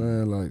what I'm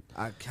saying? Like,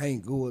 I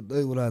can't go a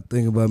day without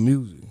thinking about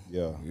music.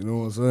 Yeah. You know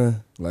what I'm saying?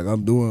 Like,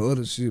 I'm doing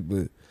other shit,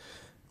 but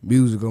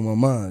music on my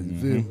mind, you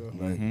feel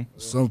me? Like,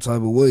 some type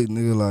of way,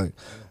 nigga, like,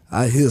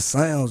 I hear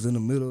sounds in the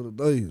middle of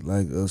the day,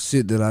 like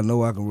shit that I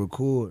know I can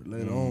record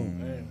later on.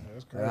 Man,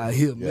 that's crazy. I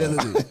hear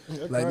melody,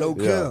 like no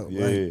cap.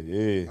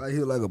 I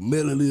hear like a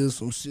melody or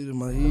some shit in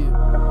my head.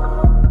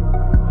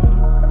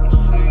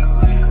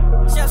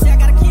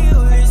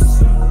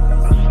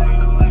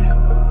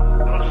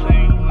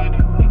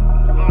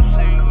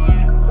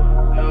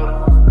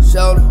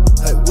 Shout it,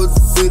 hey, what's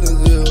the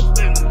business here?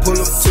 Pull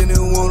up 10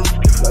 and 1,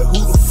 like who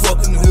the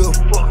fuck in here?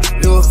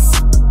 Yeah,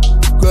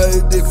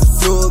 grave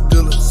diggers, drug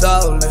dealers,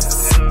 all that.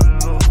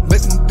 Make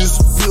them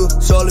disappear,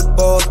 Charlie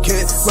Ball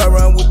cat. Ride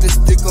around with this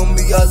stick on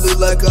me, I look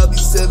like I be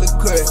selling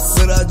crack,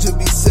 but I just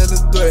be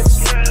selling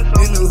threats.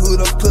 In the hood,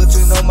 I'm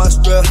clutching on my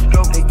strap.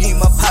 They give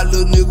my pot,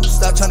 little nigga,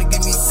 stop trying to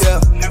get me down.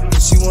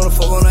 She wanna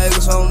fuck on the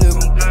Eagles on nigga,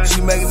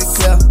 she making it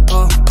clear.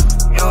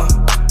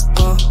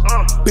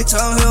 Bitch,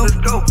 on him.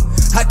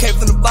 I came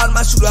from the bottom,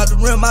 I shoot out the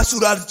rim, I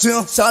shoot out the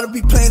gym. Shout to be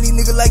playing these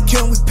niggas like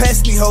Kim, we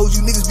pass me hoes,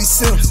 you niggas be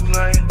simps.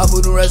 I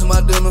put the rest of my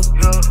dinner,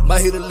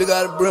 might hit a lick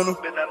out of Brenner.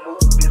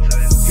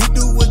 He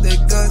do what that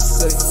gun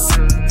say.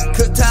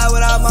 Cut tie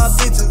with all my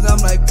bitches,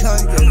 I'm like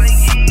Kanye.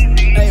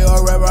 They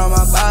all wrap around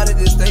my body,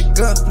 this they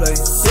gunplay.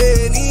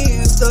 Dead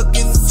in, stuck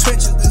in the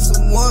trenches, this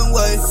a one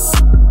way.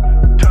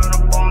 Turn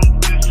up on the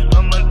bitch,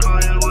 I'm like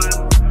Kanye with.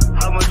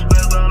 How much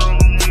space out on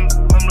me,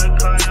 I'm like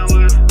Kanye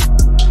with.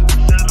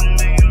 7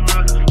 million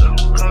rocks, like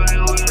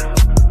Kanye with.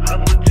 I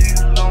put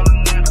Jesus on the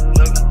neck,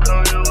 like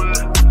Kanye with.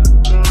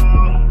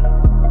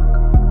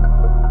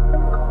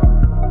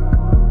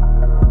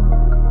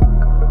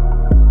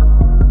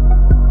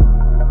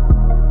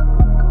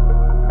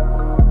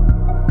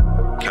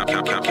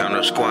 Count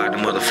up squad, the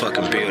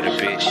motherfucking building,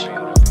 bitch.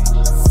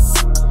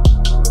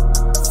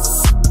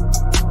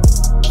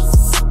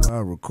 I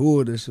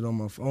record that shit on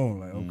my phone,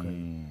 like,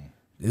 okay,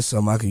 this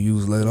something I can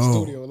use later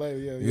on.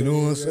 You know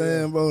what I'm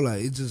saying, bro?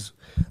 Like, it just,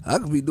 I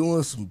could be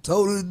doing some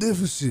totally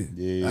different shit.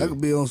 I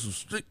could be on some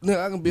strict,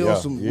 I can be on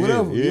some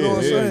whatever. You know what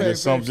I'm saying?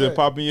 Something just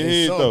pop in your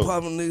head, though. Something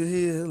pop in nigga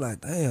head,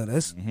 like, damn,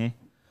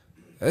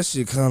 that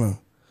shit kind of,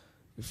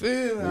 you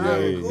feel me? I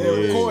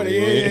record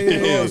it, you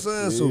know what I'm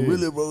saying? So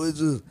really, bro, it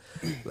just,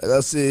 like I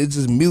said, it's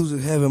just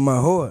music having my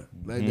heart.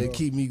 Like, they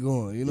keep me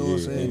going, you know what I'm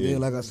saying? Then,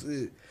 like I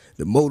said,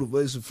 the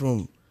motivation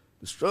from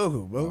the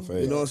struggle, bro.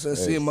 You know what I'm saying?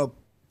 Seeing my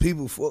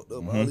people fucked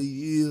up all these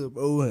years,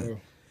 bro,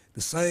 and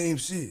the same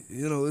shit.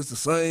 You know, it's the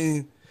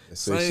same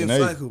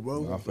cycle,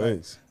 bro.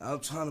 Like, I'm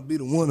trying to be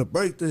the one to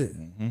break that.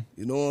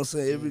 You know what I'm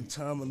saying? Every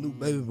time a new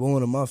baby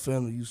born in my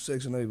family, you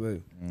Section 8,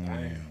 baby.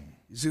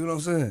 You see what I'm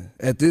saying?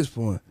 At this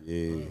point.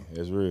 Yeah,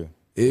 that's real.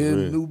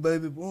 Every new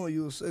baby born,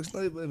 you a sex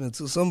slave, baby,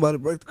 until somebody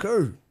break the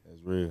curve. That's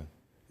real.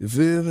 You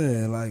feel me?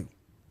 And like,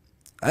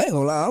 I ain't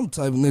gonna lie, I'm the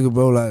type of nigga,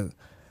 bro, like,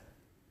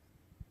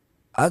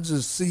 I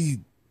just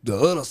see the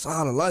other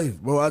side of life,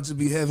 bro. I just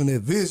be having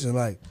that vision.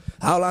 Like,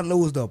 all I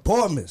know is the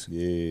apartments.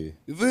 Yeah.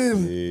 You feel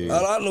me? Yeah.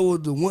 All I know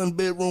is the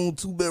 1-bedroom,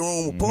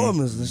 2-bedroom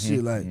apartments and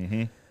shit.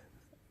 Like,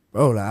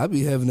 bro, like, I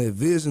be having that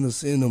vision of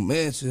seeing them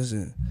mansions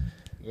and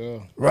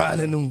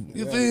riding them.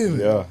 You feel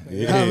me? Yeah.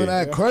 Having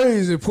that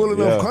crazy,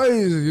 pulling up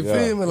crazy. You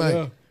feel me?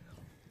 Like,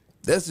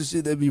 that's the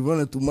shit that be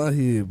running through my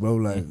head, bro.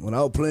 Like, when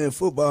I was playing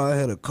football, I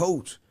had a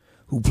coach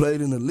who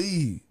played in the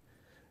league.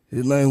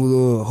 His name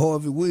was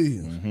Harvey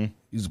Williams. He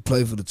used to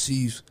play for the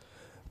Chiefs,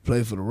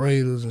 play for the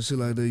Raiders and shit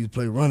like that. He used to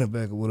play running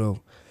back or whatever.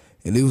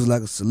 And it was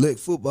like a select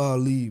football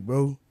league,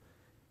 bro.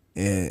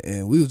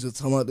 And we was just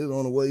talking about this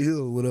on the way here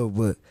or whatever.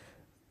 But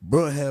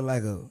bro had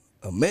like a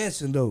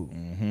mansion though.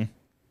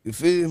 You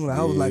feel me? Like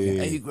I was like in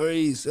 8th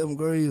grade, 7th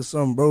grade or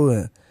something, bro.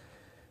 And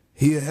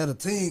he had a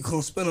team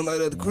come spend a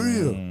night at the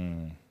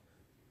crib.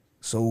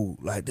 So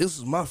like this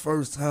was my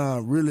first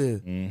time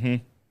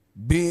really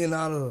being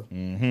out of,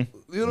 you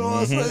know what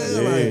I'm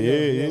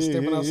saying?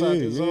 Stepping outside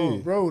the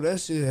zone. Bro,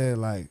 that shit had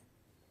like,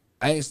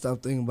 I ain't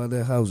stopped thinking about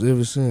that house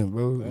ever since,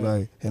 bro.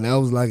 Like, and I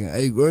was like in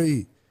 8th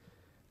grade.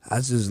 I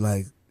just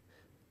like,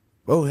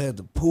 bro had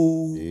the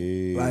pool,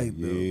 like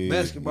the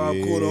basketball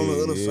court on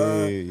the other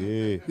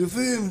side. You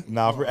feel me?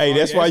 Nah, hey,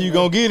 that's why you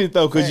gonna get it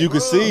though, cause you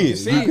can see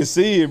it. You can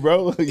see it,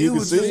 bro. You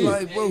can see it.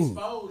 Like,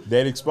 bro,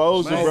 that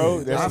exposure,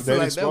 bro. I feel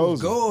like that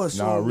was God.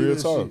 Nah, real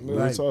talk.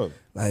 Real talk.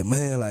 Like,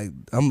 man, like,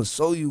 I'm gonna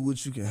show you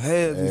what you can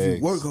have if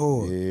you work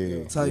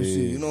hard. Type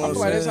shit. You know what I'm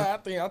saying? That's how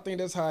I think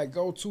that's how it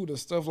go to the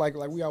stuff like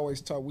we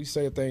always talk, we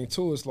say a thing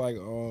too. It's like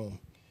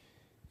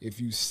if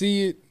you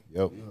see it,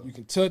 you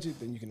can touch it,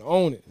 then you can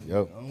own it.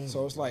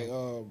 So it's like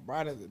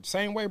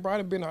same way, bro.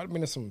 I've been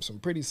in some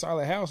pretty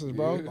solid houses,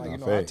 bro. Like, you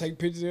know, I take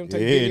pictures of them,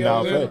 take videos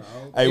of them.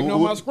 Hey, even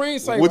on my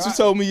screensaver. What you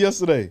told me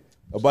yesterday?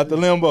 About the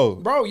limbo,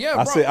 bro.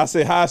 Yeah, bro. I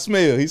said how it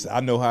smell. He said I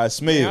know how it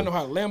smell. Yeah, I know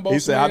how limbo. He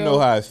said I know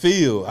how it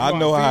feel. I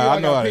know how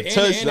to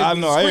touch it. I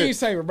know how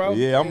screensaver, bro.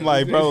 Yeah, I'm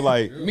like, bro,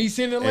 like me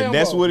sitting in the limbo. And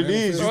that's what it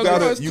is.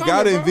 You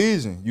gotta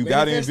envision. You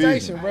gotta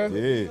envision, bro. Yeah.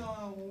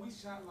 When we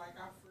shot like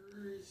our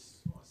first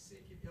or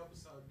second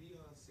episode,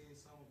 Dion said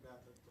something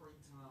about the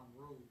 3-time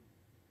rule.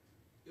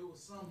 It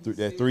was something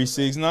That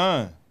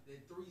 369.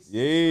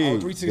 Yeah,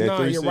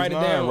 369. Yeah, write it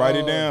down. Write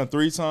it down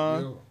 3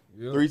 times.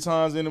 3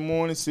 times in the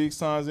morning, 6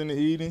 times in the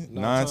evening,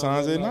 9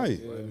 times at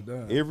night.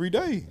 Every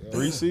day.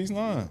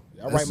 369.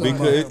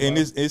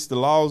 Because it's the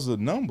laws of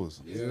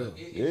numbers.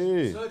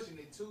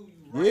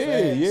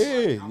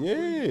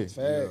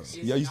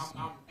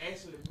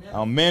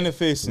 I'm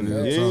manifesting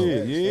it.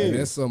 Yeah.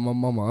 That's something my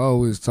mama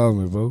always taught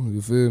me, bro.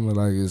 You feel me?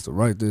 Like, it's to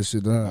write that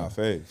shit down.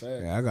 Fact.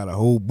 And I got a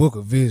whole book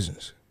of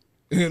visions.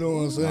 You know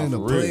what I'm saying? The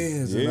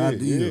plans and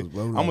ideas,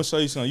 bro. I'm gonna show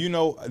you something. You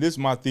know, this is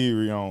my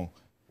theory on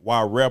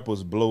why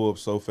rappers blow up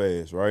so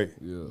fast, right?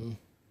 Yeah.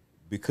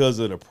 Because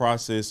of the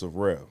process of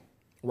rap.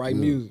 Write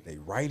music. They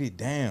write it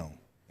down.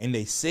 And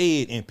they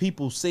say it, and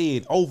people say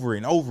it over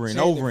and over and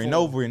over and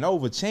over and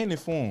over, chanting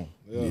for them.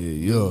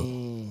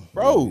 Yeah.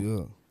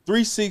 Bro,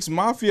 3-6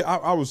 Mafia,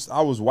 I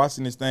was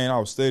watching this thing, I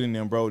was studying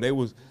them, bro. They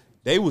was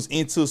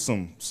into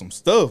some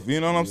stuff,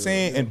 you know what I'm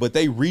saying? But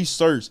they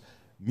researched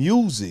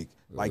music,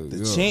 like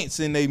the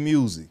chants in their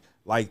music,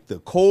 like the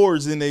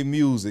chords in their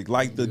music,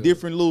 like the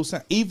different little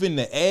sound, even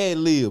the ad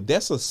lib.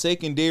 That's a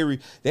secondary.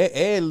 That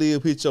ad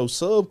lib hit your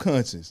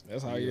subconscious.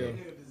 That's how you.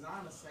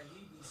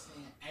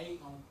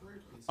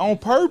 On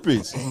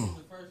purpose.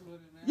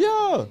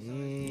 Yeah,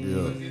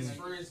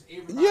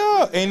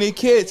 and they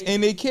catch.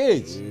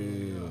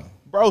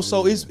 Bro,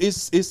 so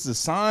it's the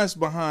science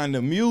behind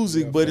the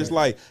music, but it's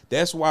like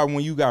that's why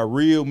when you got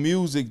real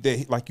music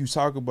that, like you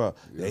talk about,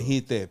 that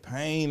hit that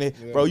pain,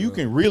 bro, you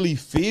can really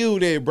feel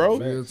that, bro.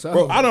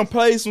 Bro, I done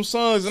played some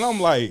songs and I'm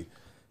like,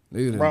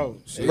 bro,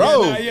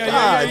 God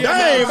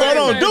dang, bro,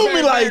 don't do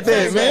me like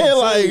that, man.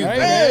 Like,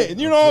 man,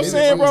 you know what I'm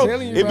saying, bro?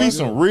 It be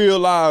some real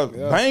live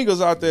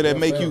bangers out there that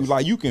make you,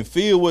 like, you can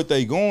feel what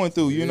they going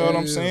through, you know what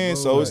I'm saying?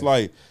 So it's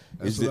like,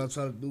 that's what I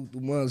try to do through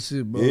my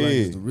shit, bro. Like,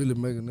 is to really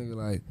make a nigga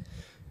like,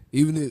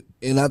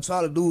 and I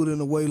try to do it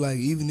in a way like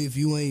even if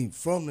you ain't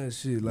from that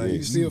shit, like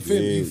you still feel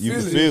it.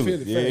 You feel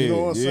it. You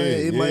know what I'm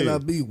saying? It might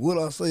not be what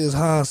I say is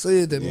how I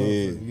said that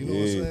motherfucker. You know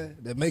what I'm saying?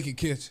 That make it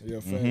catch.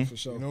 Yeah, for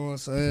sure. You know what I'm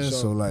saying?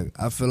 So like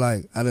I feel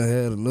like I done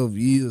had enough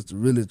years to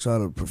really try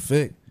to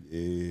perfect.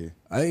 Yeah.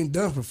 I ain't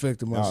done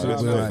perfecting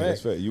myself.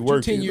 That's fact. You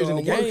work 10 years in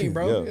the game,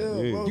 bro.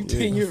 You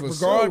 10 years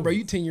regardless, bro.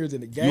 You 10 years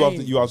in the game.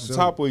 You off the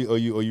top or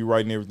you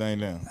writing everything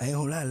down? I ain't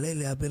gonna lie,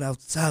 lately I've been off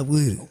the top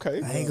with it.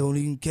 Okay. I ain't gonna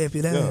even cap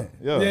it out.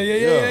 Yeah.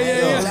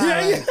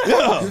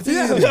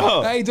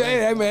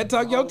 Hey man,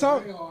 talk your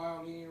talk.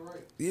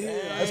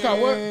 Yeah. That's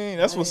called what?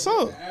 That's what's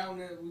up.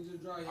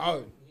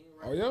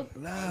 Oh yeah?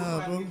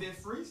 Nah, bro. Nah,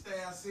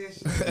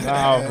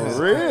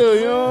 for real,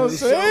 you know what I'm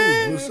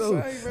saying?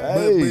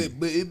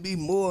 But it be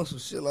more some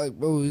shit like,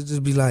 bro, it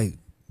just be like,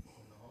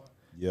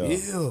 Yeah.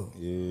 That's So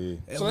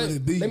what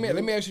it be, let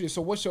me ask you this.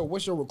 So what's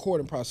your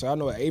recording process? I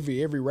know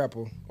every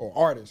rapper or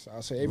artist,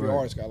 I say every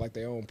artist got like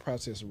their own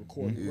process of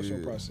recording. What's your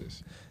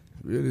process?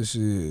 Really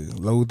shit.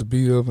 Load the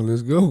beat up and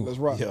let's go. Let's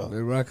rock. Yeah.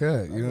 Let's rock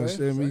out. You know what I'm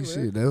saying? Me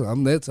shit.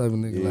 I'm that type of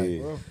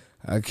nigga. Yeah. Like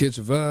I catch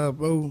a vibe,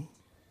 bro.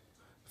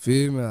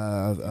 Feel me?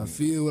 I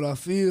feel what I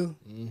feel.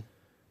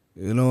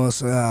 You know what I'm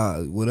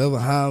saying?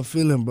 How I'm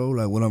feeling, bro.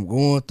 Like what I'm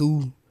going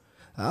through.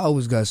 I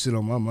always got shit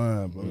on my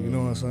mind, bro. You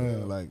know what I'm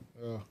saying? Like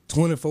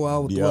 24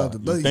 hours throughout the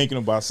day. You thinking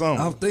about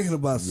something. I'm thinking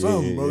about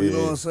something, bro. You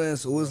know what I'm saying?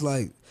 So it's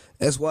like,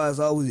 that's why it's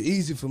always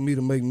easy for me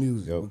to make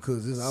music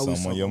because it's always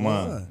something on your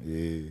mind.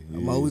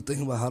 I'm always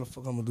thinking about how the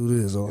fuck I'm gonna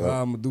do this or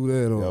how I'm gonna do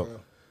that or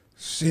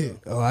shit.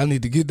 Oh, I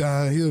need to get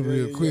down here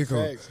real quick.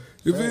 Or,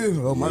 you feel me?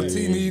 Or my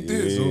team need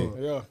this.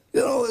 Or, you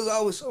know, it's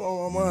always something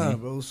on my mind,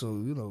 bro. So,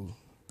 you know,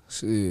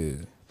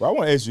 shit. But I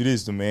want to ask you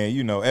this, man.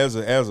 You know, as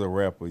a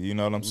rapper, you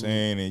know what I'm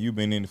saying, and you've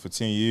been in it for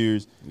 10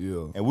 years,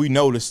 and we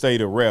know the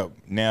state of rap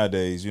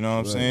nowadays. You know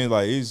what I'm saying?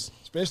 Like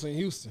especially in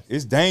Houston,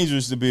 it's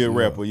dangerous to be a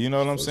rapper. You know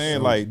what I'm saying?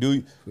 Sure. Like,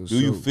 do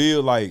you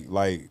feel like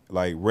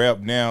rap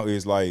now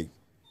is like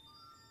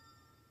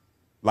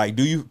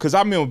do you? Because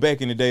I remember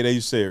back in the day they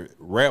used to say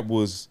rap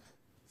was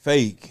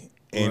fake.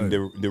 And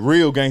the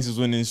real gangsters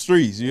went in the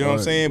streets, you know what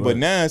I'm saying? But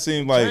now it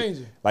seems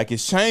like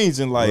it's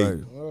changing. Like,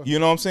 you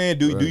know what I'm saying?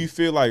 Do you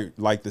feel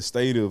like the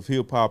state of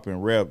hip hop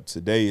and rap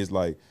today is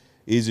like,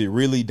 is it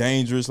really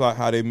dangerous like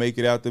how they make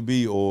it out to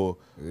be, or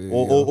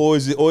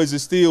is it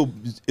still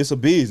it's a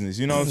business?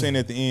 You know what I'm saying?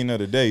 At the end of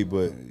the day,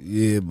 but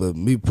but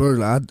me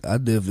personally, I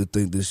definitely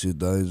think this shit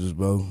dangerous,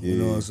 bro. You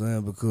know what I'm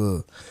saying?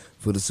 Because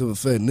for the simple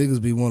fact,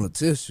 niggas be want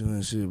to test you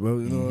and shit, bro.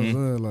 You know what I'm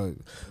saying? Like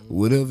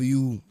whatever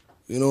you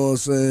know what I'm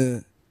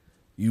saying.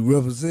 You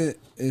represent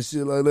and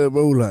shit like that,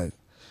 bro. Like,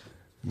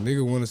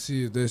 nigga want to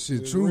see if that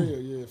shit true.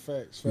 Real,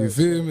 facts. You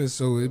feel me?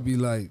 So it be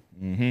like,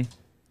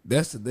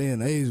 that's the day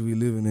and age we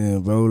living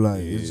in, bro.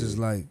 Like, it's just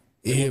like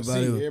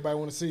everybody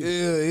want to see.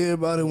 Yeah,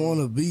 everybody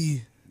want to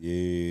be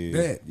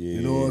that.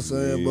 You know what I'm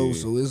saying, bro?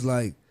 So it's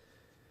like,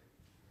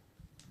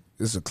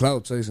 it's a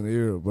clout chasing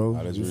era, bro.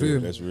 Oh, that's you real. feel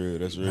me? That's real.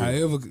 That's real.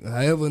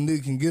 However a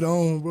nigga can get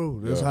on,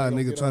 bro. That's how a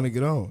nigga trying to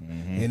get on.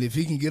 And if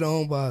he can get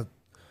on by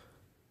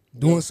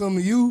doing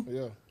something to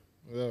you.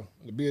 Yeah,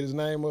 to build his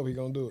name up, he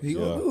gonna do it. He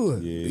gonna do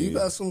it. You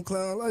got some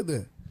clown like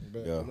that.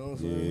 You know what I'm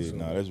saying?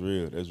 Nah, that's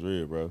real. That's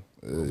real, bro.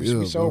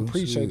 We so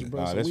appreciate you, bro.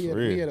 Nah, so that's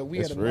real.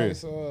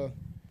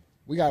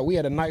 We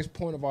had a nice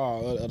point of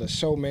the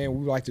show, man.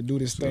 We like to do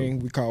this thing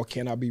we call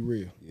 "Can I Be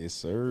Real?" Yes,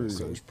 sir.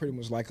 So it's pretty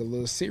much like a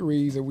little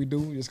series that we do.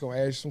 We're just gonna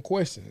ask you some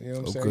questions. You know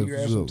what I'm saying? You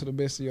answer them to the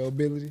best of your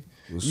ability.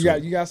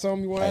 You got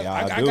something you want to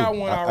ask? I got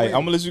one already.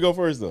 I'm gonna let you go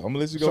first, though. I'm gonna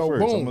let you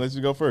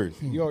go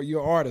first. You're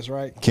an artist,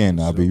 right? Can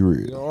I be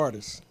real? You're an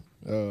artist.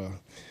 I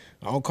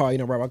don't call you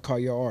no rapper. I call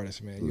you an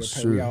artist, man. You're a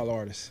period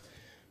artist.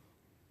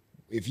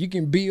 If you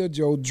can build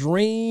your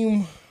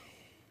dream,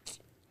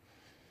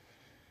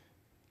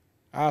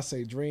 I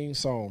say dream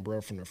song,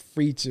 bro, from the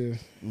feature,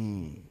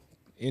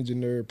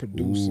 engineer,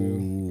 producer.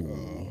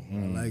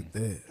 I like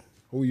that.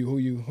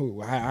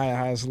 Who?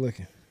 How's it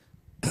looking?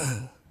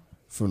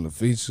 From the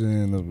feature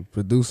and the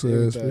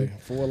producer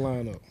aspect. Full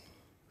lineup.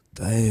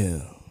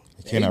 Damn.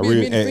 Can I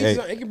real?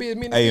 It can be as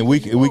many. Hey, and we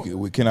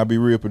can I be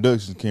real?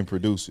 Productions can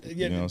produce it.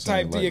 Yeah, you know what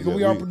I'm type saying? D, because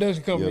we are a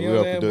production company. Yeah, we are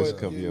a production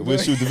company. We'll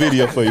shoot the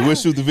video for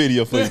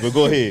you. But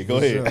go ahead. Go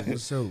ahead.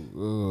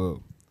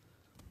 So,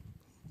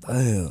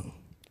 damn.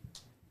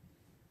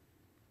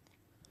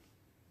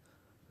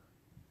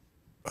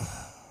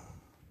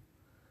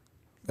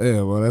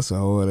 Yeah, well, that's a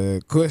hard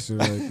ass question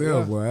right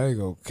there, boy. I ain't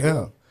gonna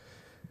count.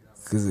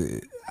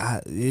 Cause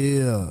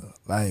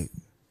like,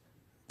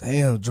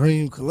 damn,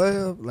 dream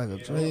collab, like a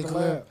dream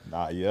collab.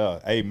 Nah, yeah.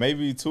 Hey,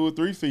 maybe 2 or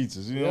 3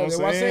 features. You know what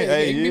I'm saying?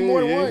 Hey, it can be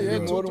more than one.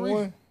 Yeah, 2 or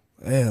 3.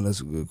 Damn, that's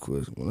a good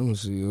question. Well, let me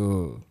see.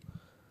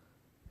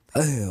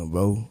 Damn,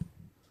 bro.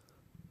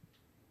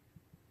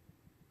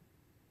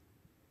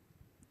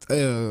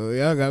 Damn,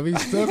 y'all got me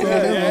stuck on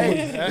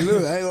that.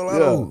 Look, I ain't gonna lie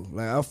though.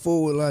 Like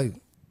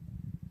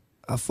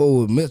I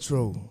forward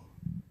Metro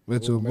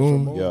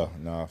Boom. Yeah,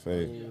 nah,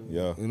 fake.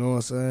 Yeah. You know what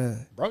I'm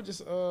saying? Bro,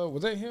 just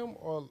was that him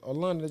or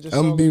London that just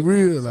I'm gonna be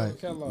real,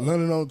 like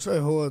London on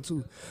track hard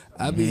too.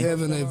 I be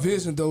having that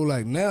vision though,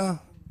 like now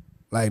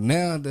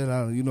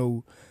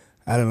that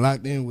I done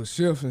locked in with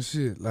Chef and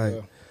shit,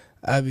 like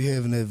I be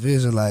having that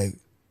vision like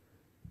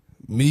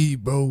me,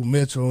 bro,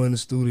 Metro in the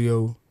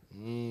studio.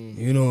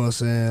 You know what I'm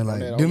saying?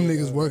 Like them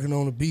niggas working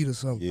on a beat or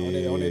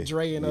something. On that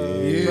Dre and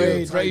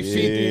Dre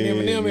 50 and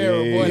Eminem era,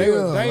 boy. They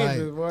was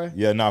dangerous, boy.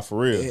 Yeah, nah, for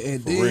real.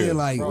 And for then real.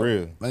 like for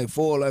real. Like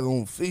for like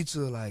on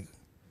feature, like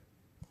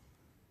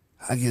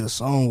I get a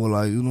song with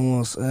like, you know what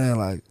I'm saying?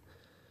 Like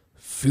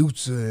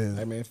Future and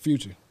hey man,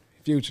 Future.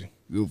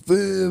 You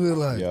feel me?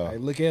 Like hey,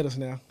 look at us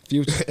now.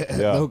 Future.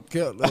 No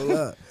cap, no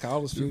lie.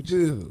 Call us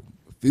Future.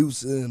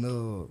 Future and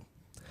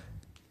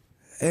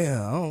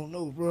I don't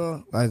know,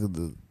 bro. Like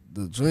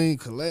the Dream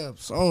collab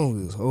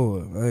song is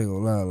hard. I ain't gonna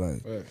lie,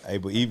 like. Hey,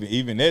 but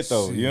even that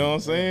though, Shit. you know what I'm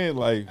saying?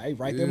 Like, Hey,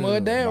 write that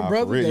mud down, nah,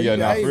 brother. for real. Yeah,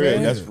 nah, Hey, for real.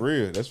 man. That's for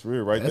real. That's for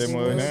real. Write That's that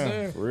mud what down.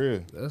 I'm For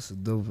real. That's a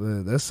dope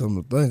ass. That's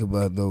something to think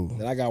about though.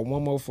 Then I got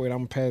one more for you. I'm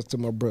gonna pass to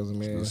my brother,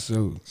 man. For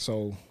sure.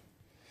 So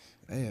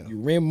Damn. you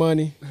rent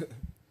money,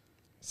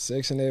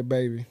 Section 8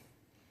 baby.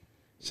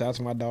 Shout out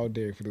to my dog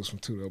Derek for this one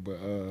too though. But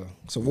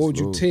so what would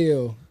you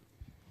tell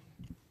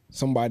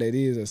somebody that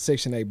is a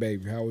Section 8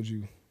 baby? How would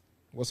you?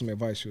 What's some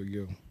advice you would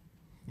give them?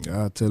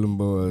 I tell them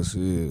boys,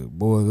 shit,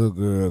 boy, good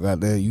girl,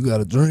 goddamn, you got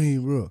a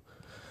dream, bro.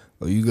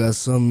 Or you got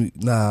something.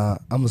 Nah,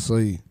 I'ma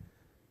say,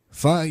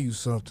 find you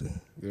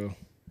something. Yeah.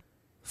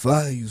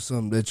 Find you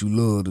something that you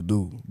love to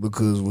do.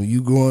 Because when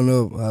you growing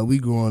up, how we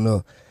growing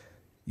up,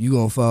 you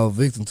gonna fall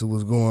victim to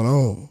what's going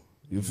on.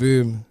 You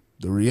feel me?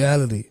 The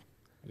reality.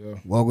 Yeah.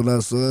 Walking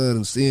outside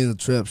and seeing the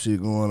trap shit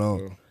going on.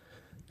 Yeah.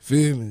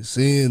 Feel me?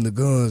 Seeing the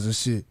guns and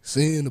shit.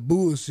 Seeing the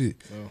bullshit.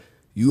 Yeah.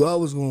 You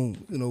always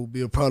gonna,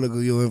 be a product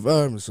of your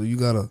environment. So you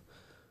gotta,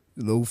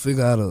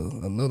 figure out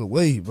another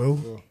way, bro.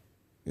 Yeah.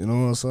 You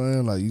know what I'm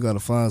saying? Like, you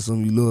gotta find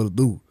something you love to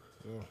do.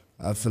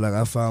 Yeah. I feel like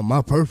I found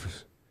my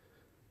purpose.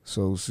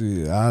 So,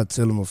 shit, I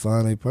tell them to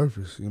find their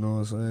purpose. You know what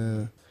I'm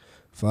saying?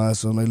 Find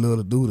something they love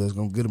to do that's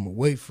gonna get them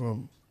away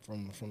from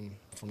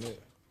that.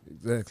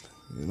 Exactly.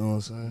 You know what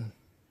I'm saying?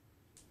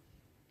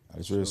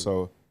 That's real.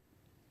 So,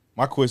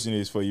 my question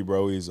is for you,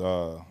 bro, is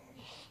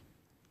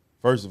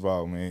first of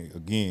all, man,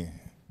 again,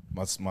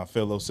 my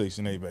fellow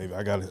Section 8 baby,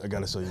 I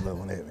gotta show you love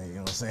on that, man. You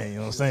know what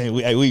I'm saying?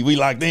 We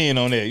locked in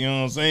on that. You know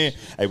what I'm saying?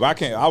 Hey, but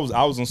I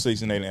was on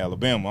Section 8 in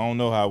Alabama. I don't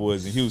know how it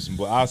was in Houston,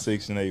 but our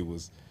Section 8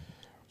 was,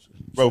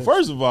 bro.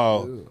 First of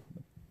all,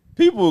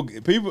 people,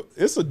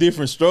 it's a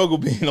different struggle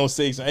being on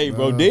Section 8,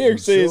 bro. Derek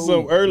said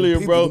something earlier,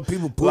 bro.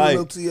 People pulling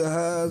up to your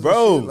house,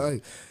 bro. And shit,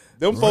 like,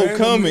 them folk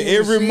coming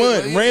every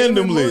month, like,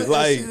 randomly, every month,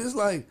 like, it's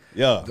like,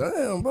 yeah,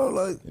 damn, bro,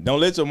 like, don't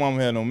let your mama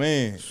have no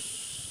man.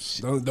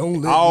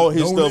 Don't let all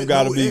his don't stuff let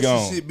gotta no be extra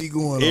gone. Shit be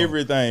going on.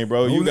 Everything,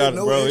 bro. Don't You got,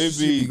 no bro. extra It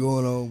shit be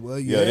going on,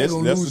 boy. that's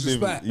gonna lose the your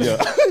spot. yeah.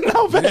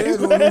 No, You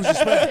gonna lose your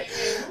spot.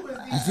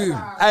 You feel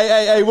me?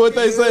 Hey, what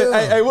they say?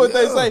 Hey, what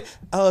they say?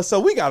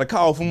 So we got a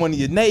call from one of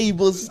your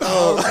neighbors.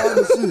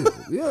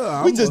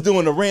 Yeah, we just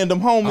doing a random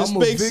home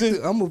inspection.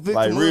 I'm a victim.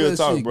 Like real of that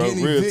talk, shit, bro.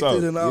 getting Real talk.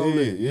 evicted and all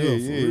that.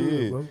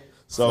 Yeah. Bro.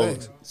 So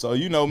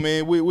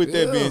man, with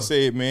that Yeah. being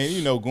said,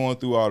 man, going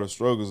through all the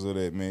struggles of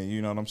that, man,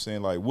 you know what I'm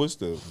saying? Like, what's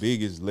the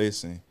biggest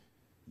lesson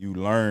you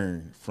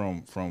learn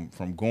from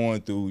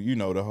going through,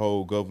 the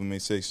whole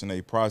government Section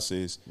 8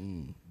 process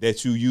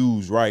that you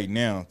use right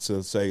now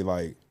to say,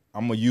 like,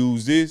 I'm gonna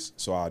use this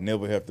so I'll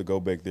never have to go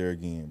back there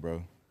again,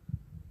 bro?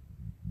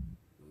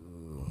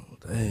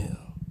 Damn.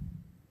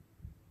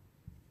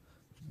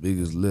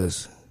 Biggest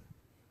lesson.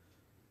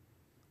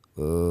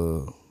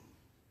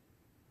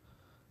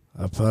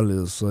 I probably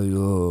would say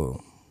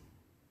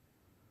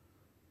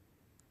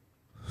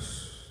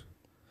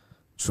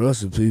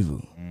trusting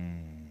people.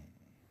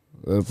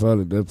 That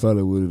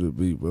probably what it'll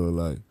be, bro.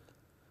 Like,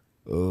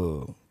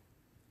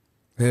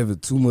 having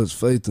too much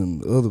faith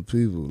in other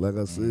people. Like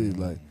I said,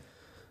 like,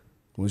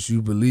 once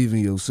you believe in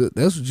yourself,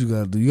 that's what you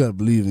gotta do. You gotta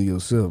believe in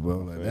yourself, bro.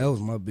 Like, that was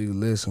my biggest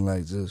lesson.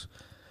 Like, just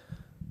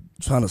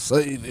trying to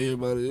save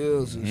everybody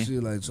else and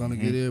shit. Like, trying to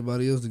get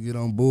everybody else to get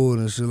on board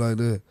and shit like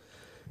that.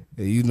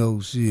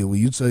 And shit, when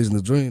you chasing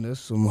a dream, that's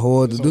something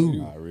hard to do.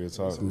 Nah, real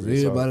talk. Because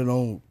everybody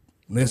don't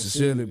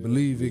necessarily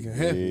believe it can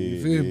happen.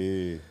 You feel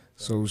me?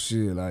 So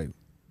shit, like,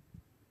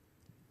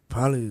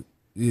 probably,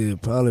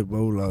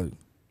 bro, like,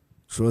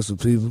 trusting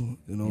people,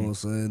 you know what I'm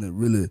saying, and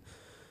really,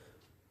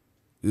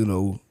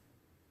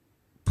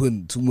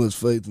 putting too much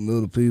faith in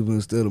other people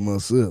instead of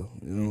myself,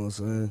 you know what I'm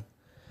saying?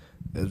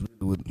 That's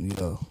really what,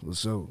 for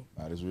sure.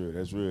 Nah, that's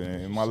real.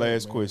 And my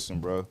last question,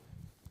 bro.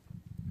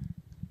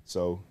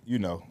 So,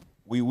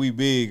 we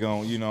big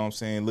on, you know what I'm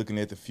saying, looking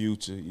at the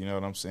future, you know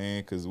what I'm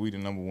saying? Because we the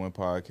 #1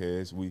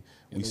 podcast. We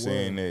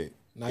saying that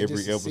Not every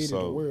just the city, the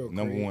episode, world,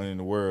 #1 in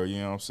the world, you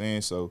know what I'm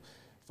saying? So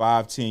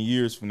 5-10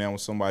 years from now, when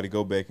somebody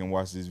go back and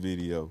watch this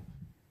video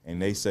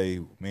and they say,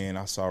 man,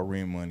 I saw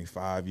R3nt Money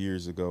 5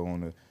 years ago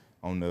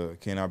on the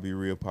Can I Be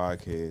Real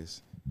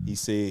podcast. He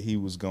said he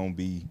was going to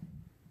be,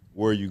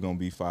 where you going to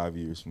be 5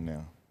 years from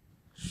now?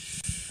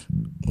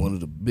 One of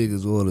the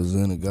biggest orders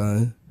in the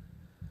game.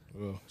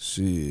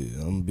 Shit,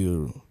 I'm going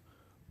to be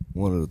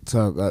one of the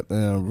top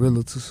goddamn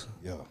realtors.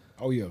 Yeah.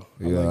 Oh, yeah.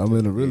 I'm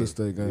in the real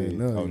estate game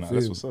now. Oh, no,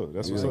 that's what's up.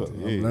 That's what's up.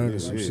 I'm learning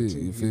some shit.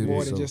 You feel me?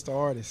 More than just the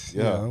artist.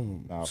 Yeah.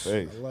 Nah,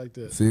 faith. I like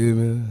that. Feel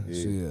me?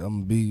 Yeah. Shit,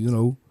 I'm gonna be,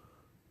 I'm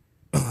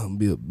gonna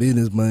be a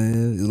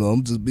businessman.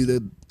 I'm gonna be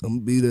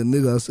that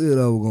nigga I said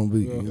I was gonna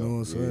be. You know what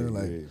I'm saying?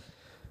 Like,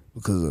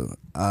 because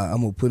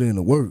I'm gonna put in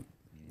the work.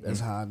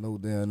 That's how I know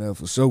down there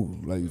for sure.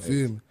 Like, you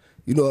feel me?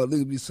 You know how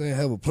niggas be saying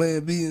have a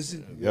plan B and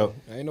shit? Yep.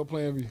 Ain't no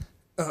plan B.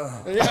 I'm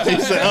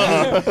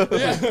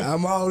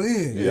all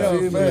in. You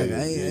feel me? Like,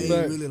 I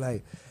ain't really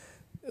like,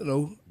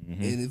 and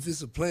if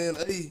it's a plan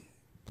A,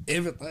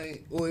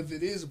 everything, or if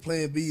it is a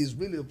plan B, it's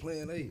really a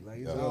plan A. Like,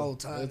 it's all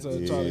tied. It's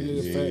trying to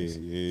get facts.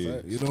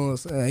 You know what I'm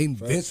saying? I ain't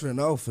venturing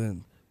off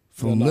and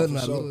from nothing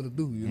I love to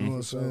do. You know what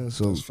I'm saying?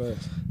 So that's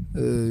fast.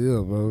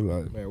 Yeah, bro.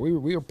 Like, man,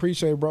 we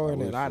appreciate, bro,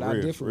 and I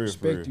definitely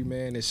respect you,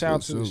 man. And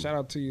shout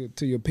out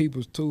to your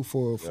peoples too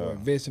for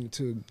investing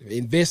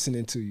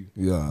into you.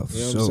 Yeah, you know what I'm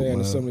saying? Man.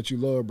 It's something that you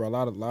love, bro.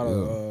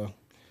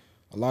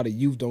 A lot of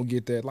youth don't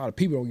get that. A lot of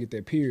people don't get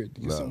that period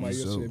to get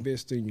somebody else to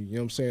invest in you. You know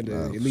what I'm saying?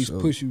 To at least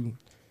push you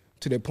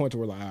to that point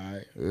where like, all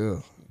right, yeah,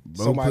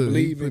 bro, somebody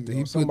believe in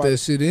he put that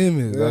shit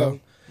in me, dog.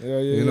 Yeah,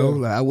 you know,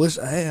 like I wish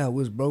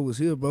bro was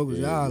here, bro,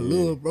 because y'all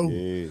love bro.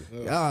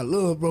 Y'all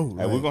love bro.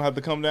 Hey, we're gonna have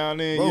to come down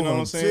there, bro, you know what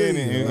I'm saying,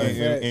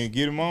 and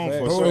get him on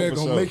for sure. For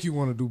gonna make you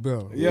want to do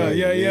better. Yeah.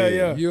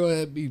 You don't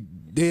have to be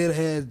dead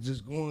ass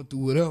just going through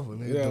whatever,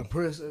 nigga.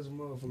 Depressed as a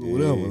motherfucker,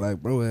 whatever. Like,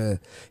 bro,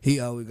 he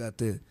always got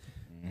that.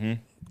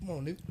 Come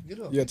on, nigga, get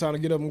up. Yeah, time to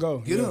get up and go.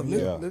 Get up,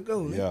 nigga. Let's go,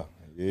 nigga. Yeah.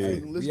 Hey,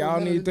 we all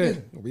need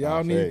that. We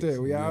all need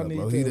that. We all need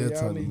that.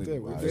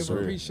 We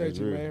definitely appreciate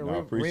you, man.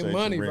 Rent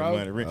money, bro.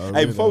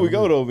 Hey, before we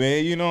go though,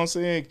 man, you know what I'm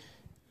saying?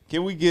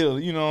 Can we get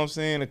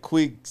a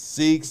quick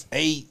 6,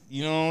 8,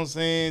 you know what I'm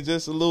saying?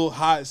 Just a little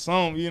hot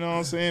something, you know what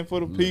I'm saying, for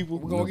the people.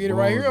 We're gonna get it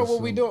right here. Or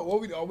what we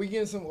doing? Are we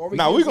getting some?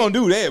 Nah, we're gonna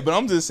do that, but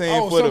I'm just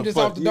saying for the just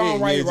off the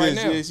dome right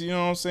now. You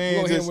know what I'm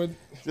saying?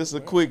 Just a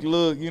quick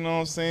look, you know what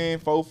I'm saying?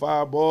 4,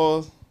 5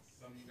 balls.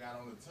 Something you got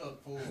on the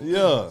tuck for.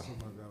 Yeah.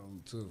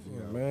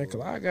 Man, cause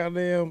I got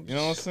them. You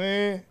know what I'm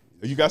saying?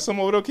 You got some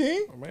over there,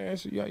 King? Man,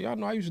 so y'all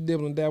know I used to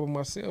dibble and dabble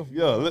myself.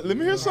 Yeah, let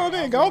me hear something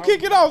then. Go on,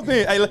 kick it off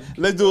then. Hey,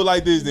 let's do it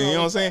like this then. You know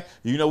what I'm saying?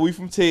 You know we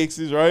from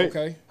Texas, right?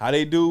 Okay. How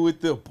they do with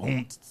the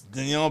boom,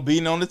 you know,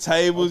 beating on the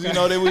tables. You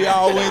know that we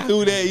all went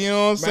through that. You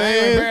know what I'm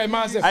saying?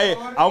 Hey,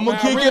 I'm gonna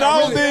kick it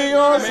off then. You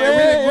know what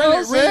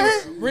I'm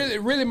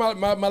saying? Really, my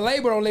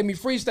label don't let me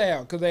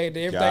freestyle because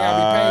everything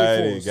I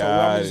be paid for. So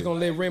I'm just gonna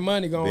let rent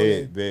money go on.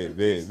 Bet.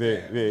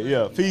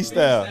 Yeah,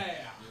 freestyle.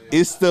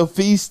 It's the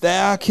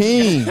freestyle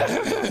king.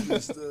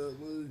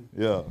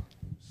 Yeah.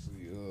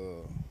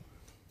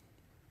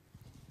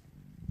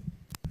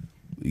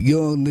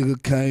 Young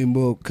nigga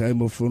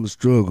came up from the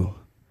struggle.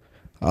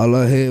 All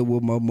I had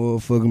was my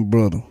motherfucking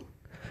brother.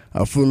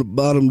 I from the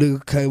bottom,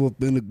 nigga, came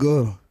up in the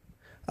gutter.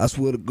 I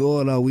swear to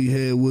God, all we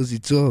had was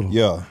each other.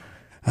 Yeah.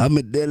 I'm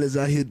in Dallas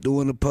out here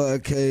doing the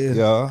podcast.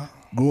 Yeah.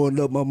 Growing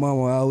up, my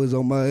mama always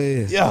on my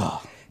ass. Yeah.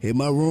 In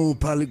my room,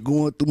 probably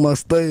going through my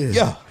stash.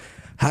 Yeah.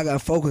 I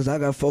got focus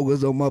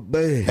on my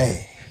bag.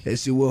 Hey. That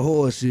shit was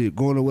hard shit,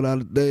 going up without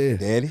a dad.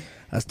 Daddy.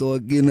 I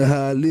started getting it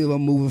how I live,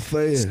 I'm moving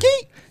fast.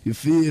 Skeet. You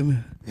feel me?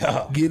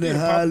 Yeah. Getting it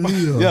how I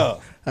live. Yeah.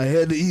 I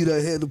had to eat,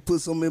 I had to put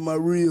something in my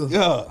reel.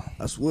 Yeah.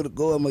 I swear to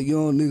God, my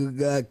young nigga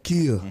got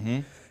killed. Mm-hmm.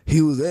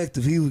 He was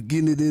active, he was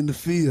getting it in the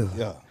field.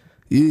 Yeah.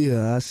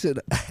 Yeah, I said,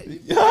 Rent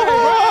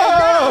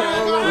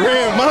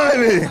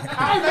money.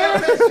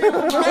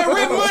 Man,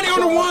 rent money on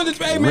the one that's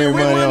rent money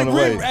on the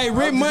way. Hey,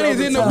 rent money is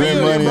in the Rent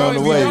building, money bro. on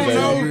the If way, you don't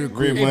know, baby.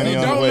 Rent money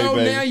on the way,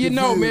 baby. now you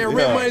know, man.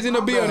 Rent money's in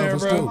the building,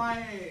 bro.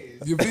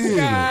 you feel me?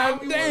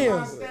 God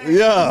damn.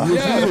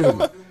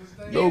 Yeah.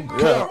 No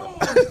cap.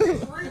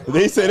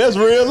 They say that's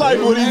real life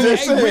what he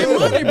just said. Rent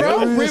money,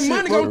 bro. Rent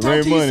money gonna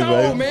talk to your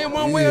soul, baby. man.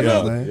 One way or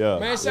another. Yeah.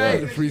 Man,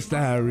 say,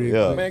 Freestyle real.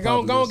 Yeah. man,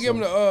 go give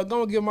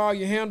them all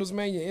your handles,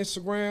 man, your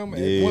Instagram.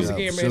 And once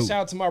again, man, shout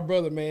out to my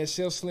brother, man,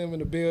 Chef Slim in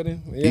the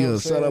building. You know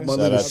Shout out my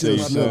Shout nigga out to you,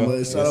 Chef Slim,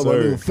 man. Shout out my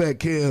nigga Fat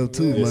Cam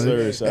too, man. Yes,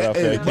 sir. Shout out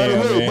Hey, Fat by the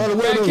Cam, way, man.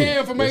 Fat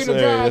Cam for making the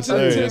drive to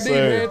the D,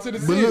 man, to the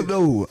But look city.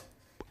 though,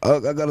 I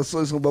gotta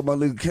say something about my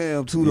nigga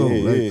Cam too though.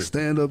 Yeah. Like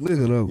stand up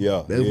nigga though.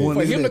 Yeah, That's yeah. one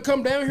For nigga him to that-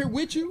 come down here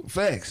with you,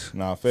 Facts.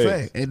 Nah,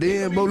 facts. And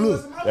then bro,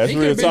 look. That's He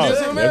real could've been talk. just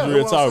something That's else.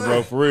 real talk,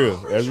 bro. For real.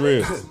 That's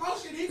real.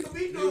 Motion he could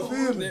be doing.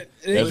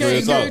 he real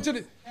can't talk. get to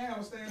the.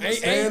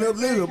 Stand up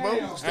nigga,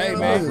 bro. Stand up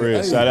man. nigga. For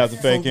real. Shout out to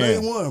Fat From day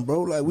Cam. one,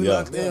 bro. Like we Yeah.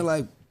 locked in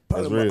like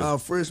That's probably real. our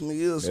freshman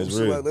year or some That's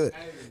shit real. like that.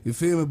 You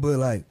feel me? But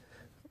like,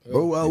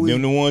 bro, always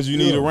Them the ones you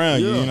need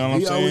around you. You know what I'm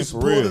he saying? always For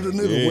real. supported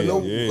the nigga when no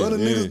other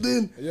niggas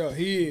didn't. Yeah,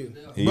 he is.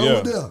 Bro,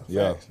 Yeah. was there.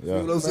 Yeah. You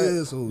know what I'm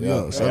saying? So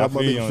Yeah. shout I out my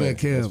feel you nigga on Fat that.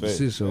 Cam, That's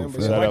shit facts. show.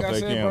 But Shout like out I Fat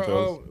said, Cam,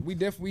 bro, we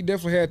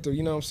definitely had to,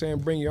 you know what I'm saying,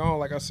 bring you on.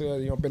 Like I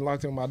said, been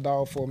locked in with my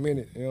dog for a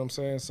minute. You know what I'm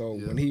saying? So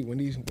when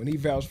he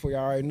vouched for you, I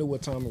already knew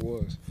what time it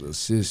was. The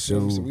shit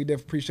So show. we definitely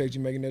appreciate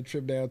you making that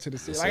trip down to the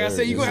city. Yes, Like I sir.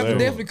 said, you Yes, gonna have to sir.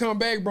 definitely come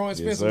back, bro, and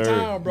spend Yes, some sir.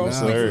 time, bro. Yes,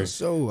 So we sir. can-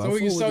 so we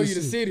can show you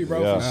the city,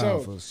 bro, Yeah.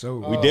 for sure.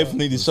 sure. We definitely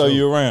need to show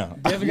you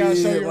around. Definitely gotta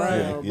show you Yeah,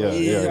 around, bro. Yeah.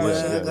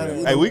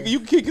 Hey, you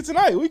can kick it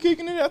tonight. We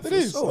kicking it after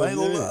this. So I ain't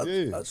gonna lie.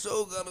 Yeah. I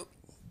sure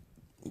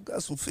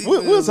got some feet.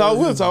 We'll talk.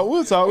 Okay, yeah,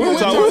 we'll talk.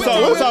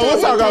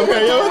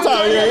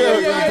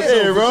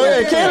 Yeah, bro.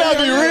 Yeah, can I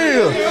be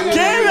real?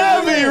 Can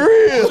I be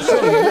real?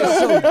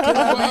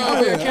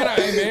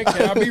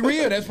 Can I be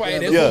real? That's why.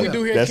 That's Yeah, what we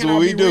do here. that's Can what I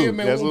we be do. real,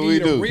 man? That's We'll what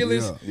give we you the do.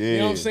 realest. Yeah. You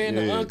know what I'm saying?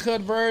 Yeah. The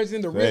uncut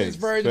version, the realest Facts,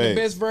 version, the facts.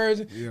 best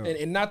version,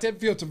 and not that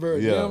filter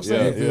version. You know what I'm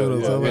saying?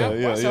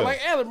 I sound Yeah. like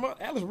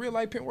Alex, real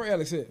life pimp. Where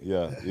Alex at?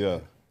 Yeah.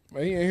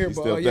 Man, he ain't here, but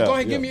stepped go out, ahead and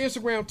yeah. give me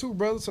Instagram too,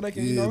 brother, so they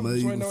can, Yeah, you man,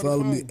 you so they can know follow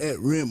where me to find at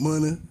Rent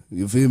Money.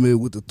 You feel me?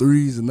 With the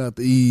 3s and not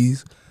the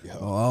E's. Yeah.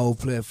 On all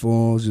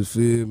platforms, you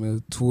feel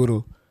me? Twitter.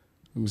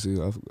 Let me see,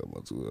 I forgot my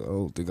I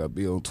don't think I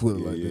be on Twitter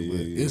like that, but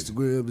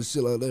Instagram and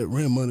shit like that.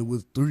 Rent Money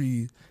with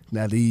 3.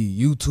 Now the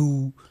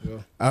YouTube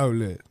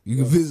outlet. You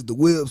can visit the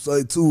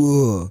website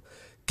too,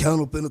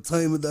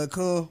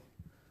 countupentertainment.com.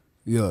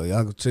 Yeah,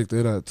 y'all can check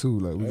that out too.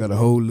 Like we got a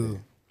whole little.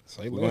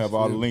 We're gonna have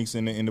all the links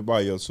in the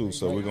bio too,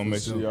 so we're gonna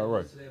make sure y'all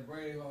right.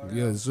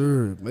 Yes,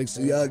 sir. Make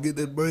sure y'all get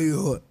that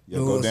Braveheart. Yeah,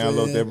 go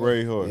download that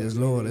Braveheart. Yes,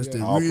 Lord. That's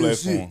that all real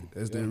platform. shit.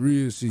 That's that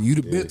real shit. You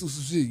done been through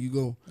some shit.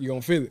 You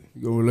gonna feel it.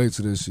 You gonna relate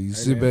to that shit. You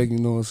sit back, you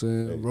know what I'm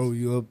saying? Roll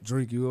you up,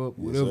 drink you up,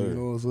 whatever, you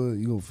know what I'm saying?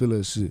 You gonna feel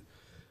that shit.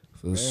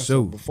 For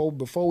sure. So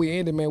before we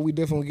end it, man, we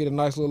definitely get a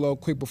nice little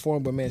quick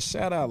performance. But man,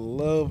 shout out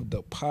Love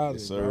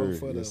Deposit, bro,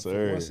 for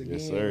once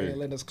again, man,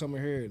 letting us come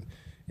in here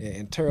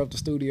and tear up the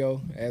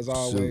studio as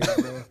always. Man.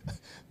 You know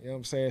what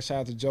I'm saying? Shout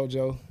out to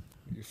JoJo.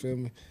 You feel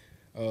me?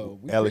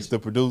 Alex the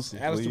producer.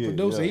 Alex the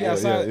producer. He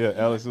outside. Yeah,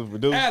 Alex the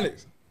producer.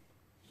 Alex.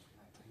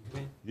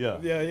 Yeah.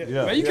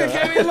 Man, you could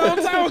came in a long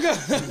time ago.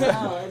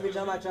 No, every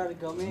time I try to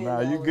come in,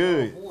 nah, you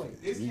good.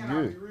 You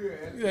good.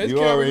 Yeah, you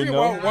already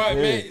know.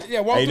 Man,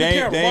 yeah, walk through the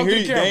camera. They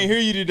ain't hear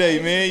you today,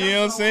 man. You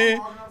know what I'm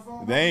saying?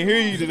 They ain't hear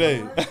you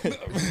today.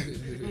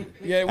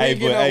 Yeah, we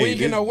ain't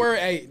get no word.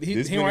 Hey,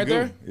 he right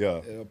there?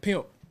 Yeah.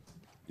 Pimp.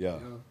 Yeah.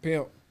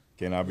 Pimp.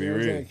 Can I be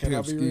real? Can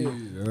I be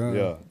real?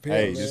 Yeah. Pimp,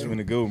 Hey, man. this been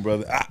a good one,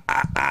 brother.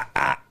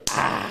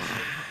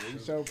 We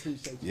so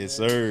appreciate you. Yes,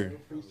 sir.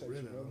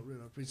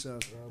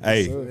 Appreciate you.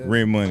 Hey,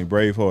 Rent Money,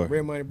 Braveheart.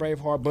 Rent Money,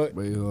 Braveheart, but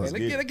Braveheart.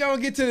 hey, let's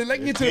get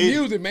to the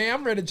music, man.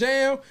 I'm ready to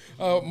jam.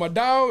 My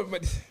dog, So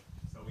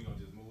we gonna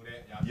just move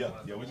that?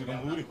 Yeah, we just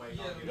gonna move it.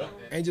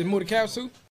 Ain't just move the capsule.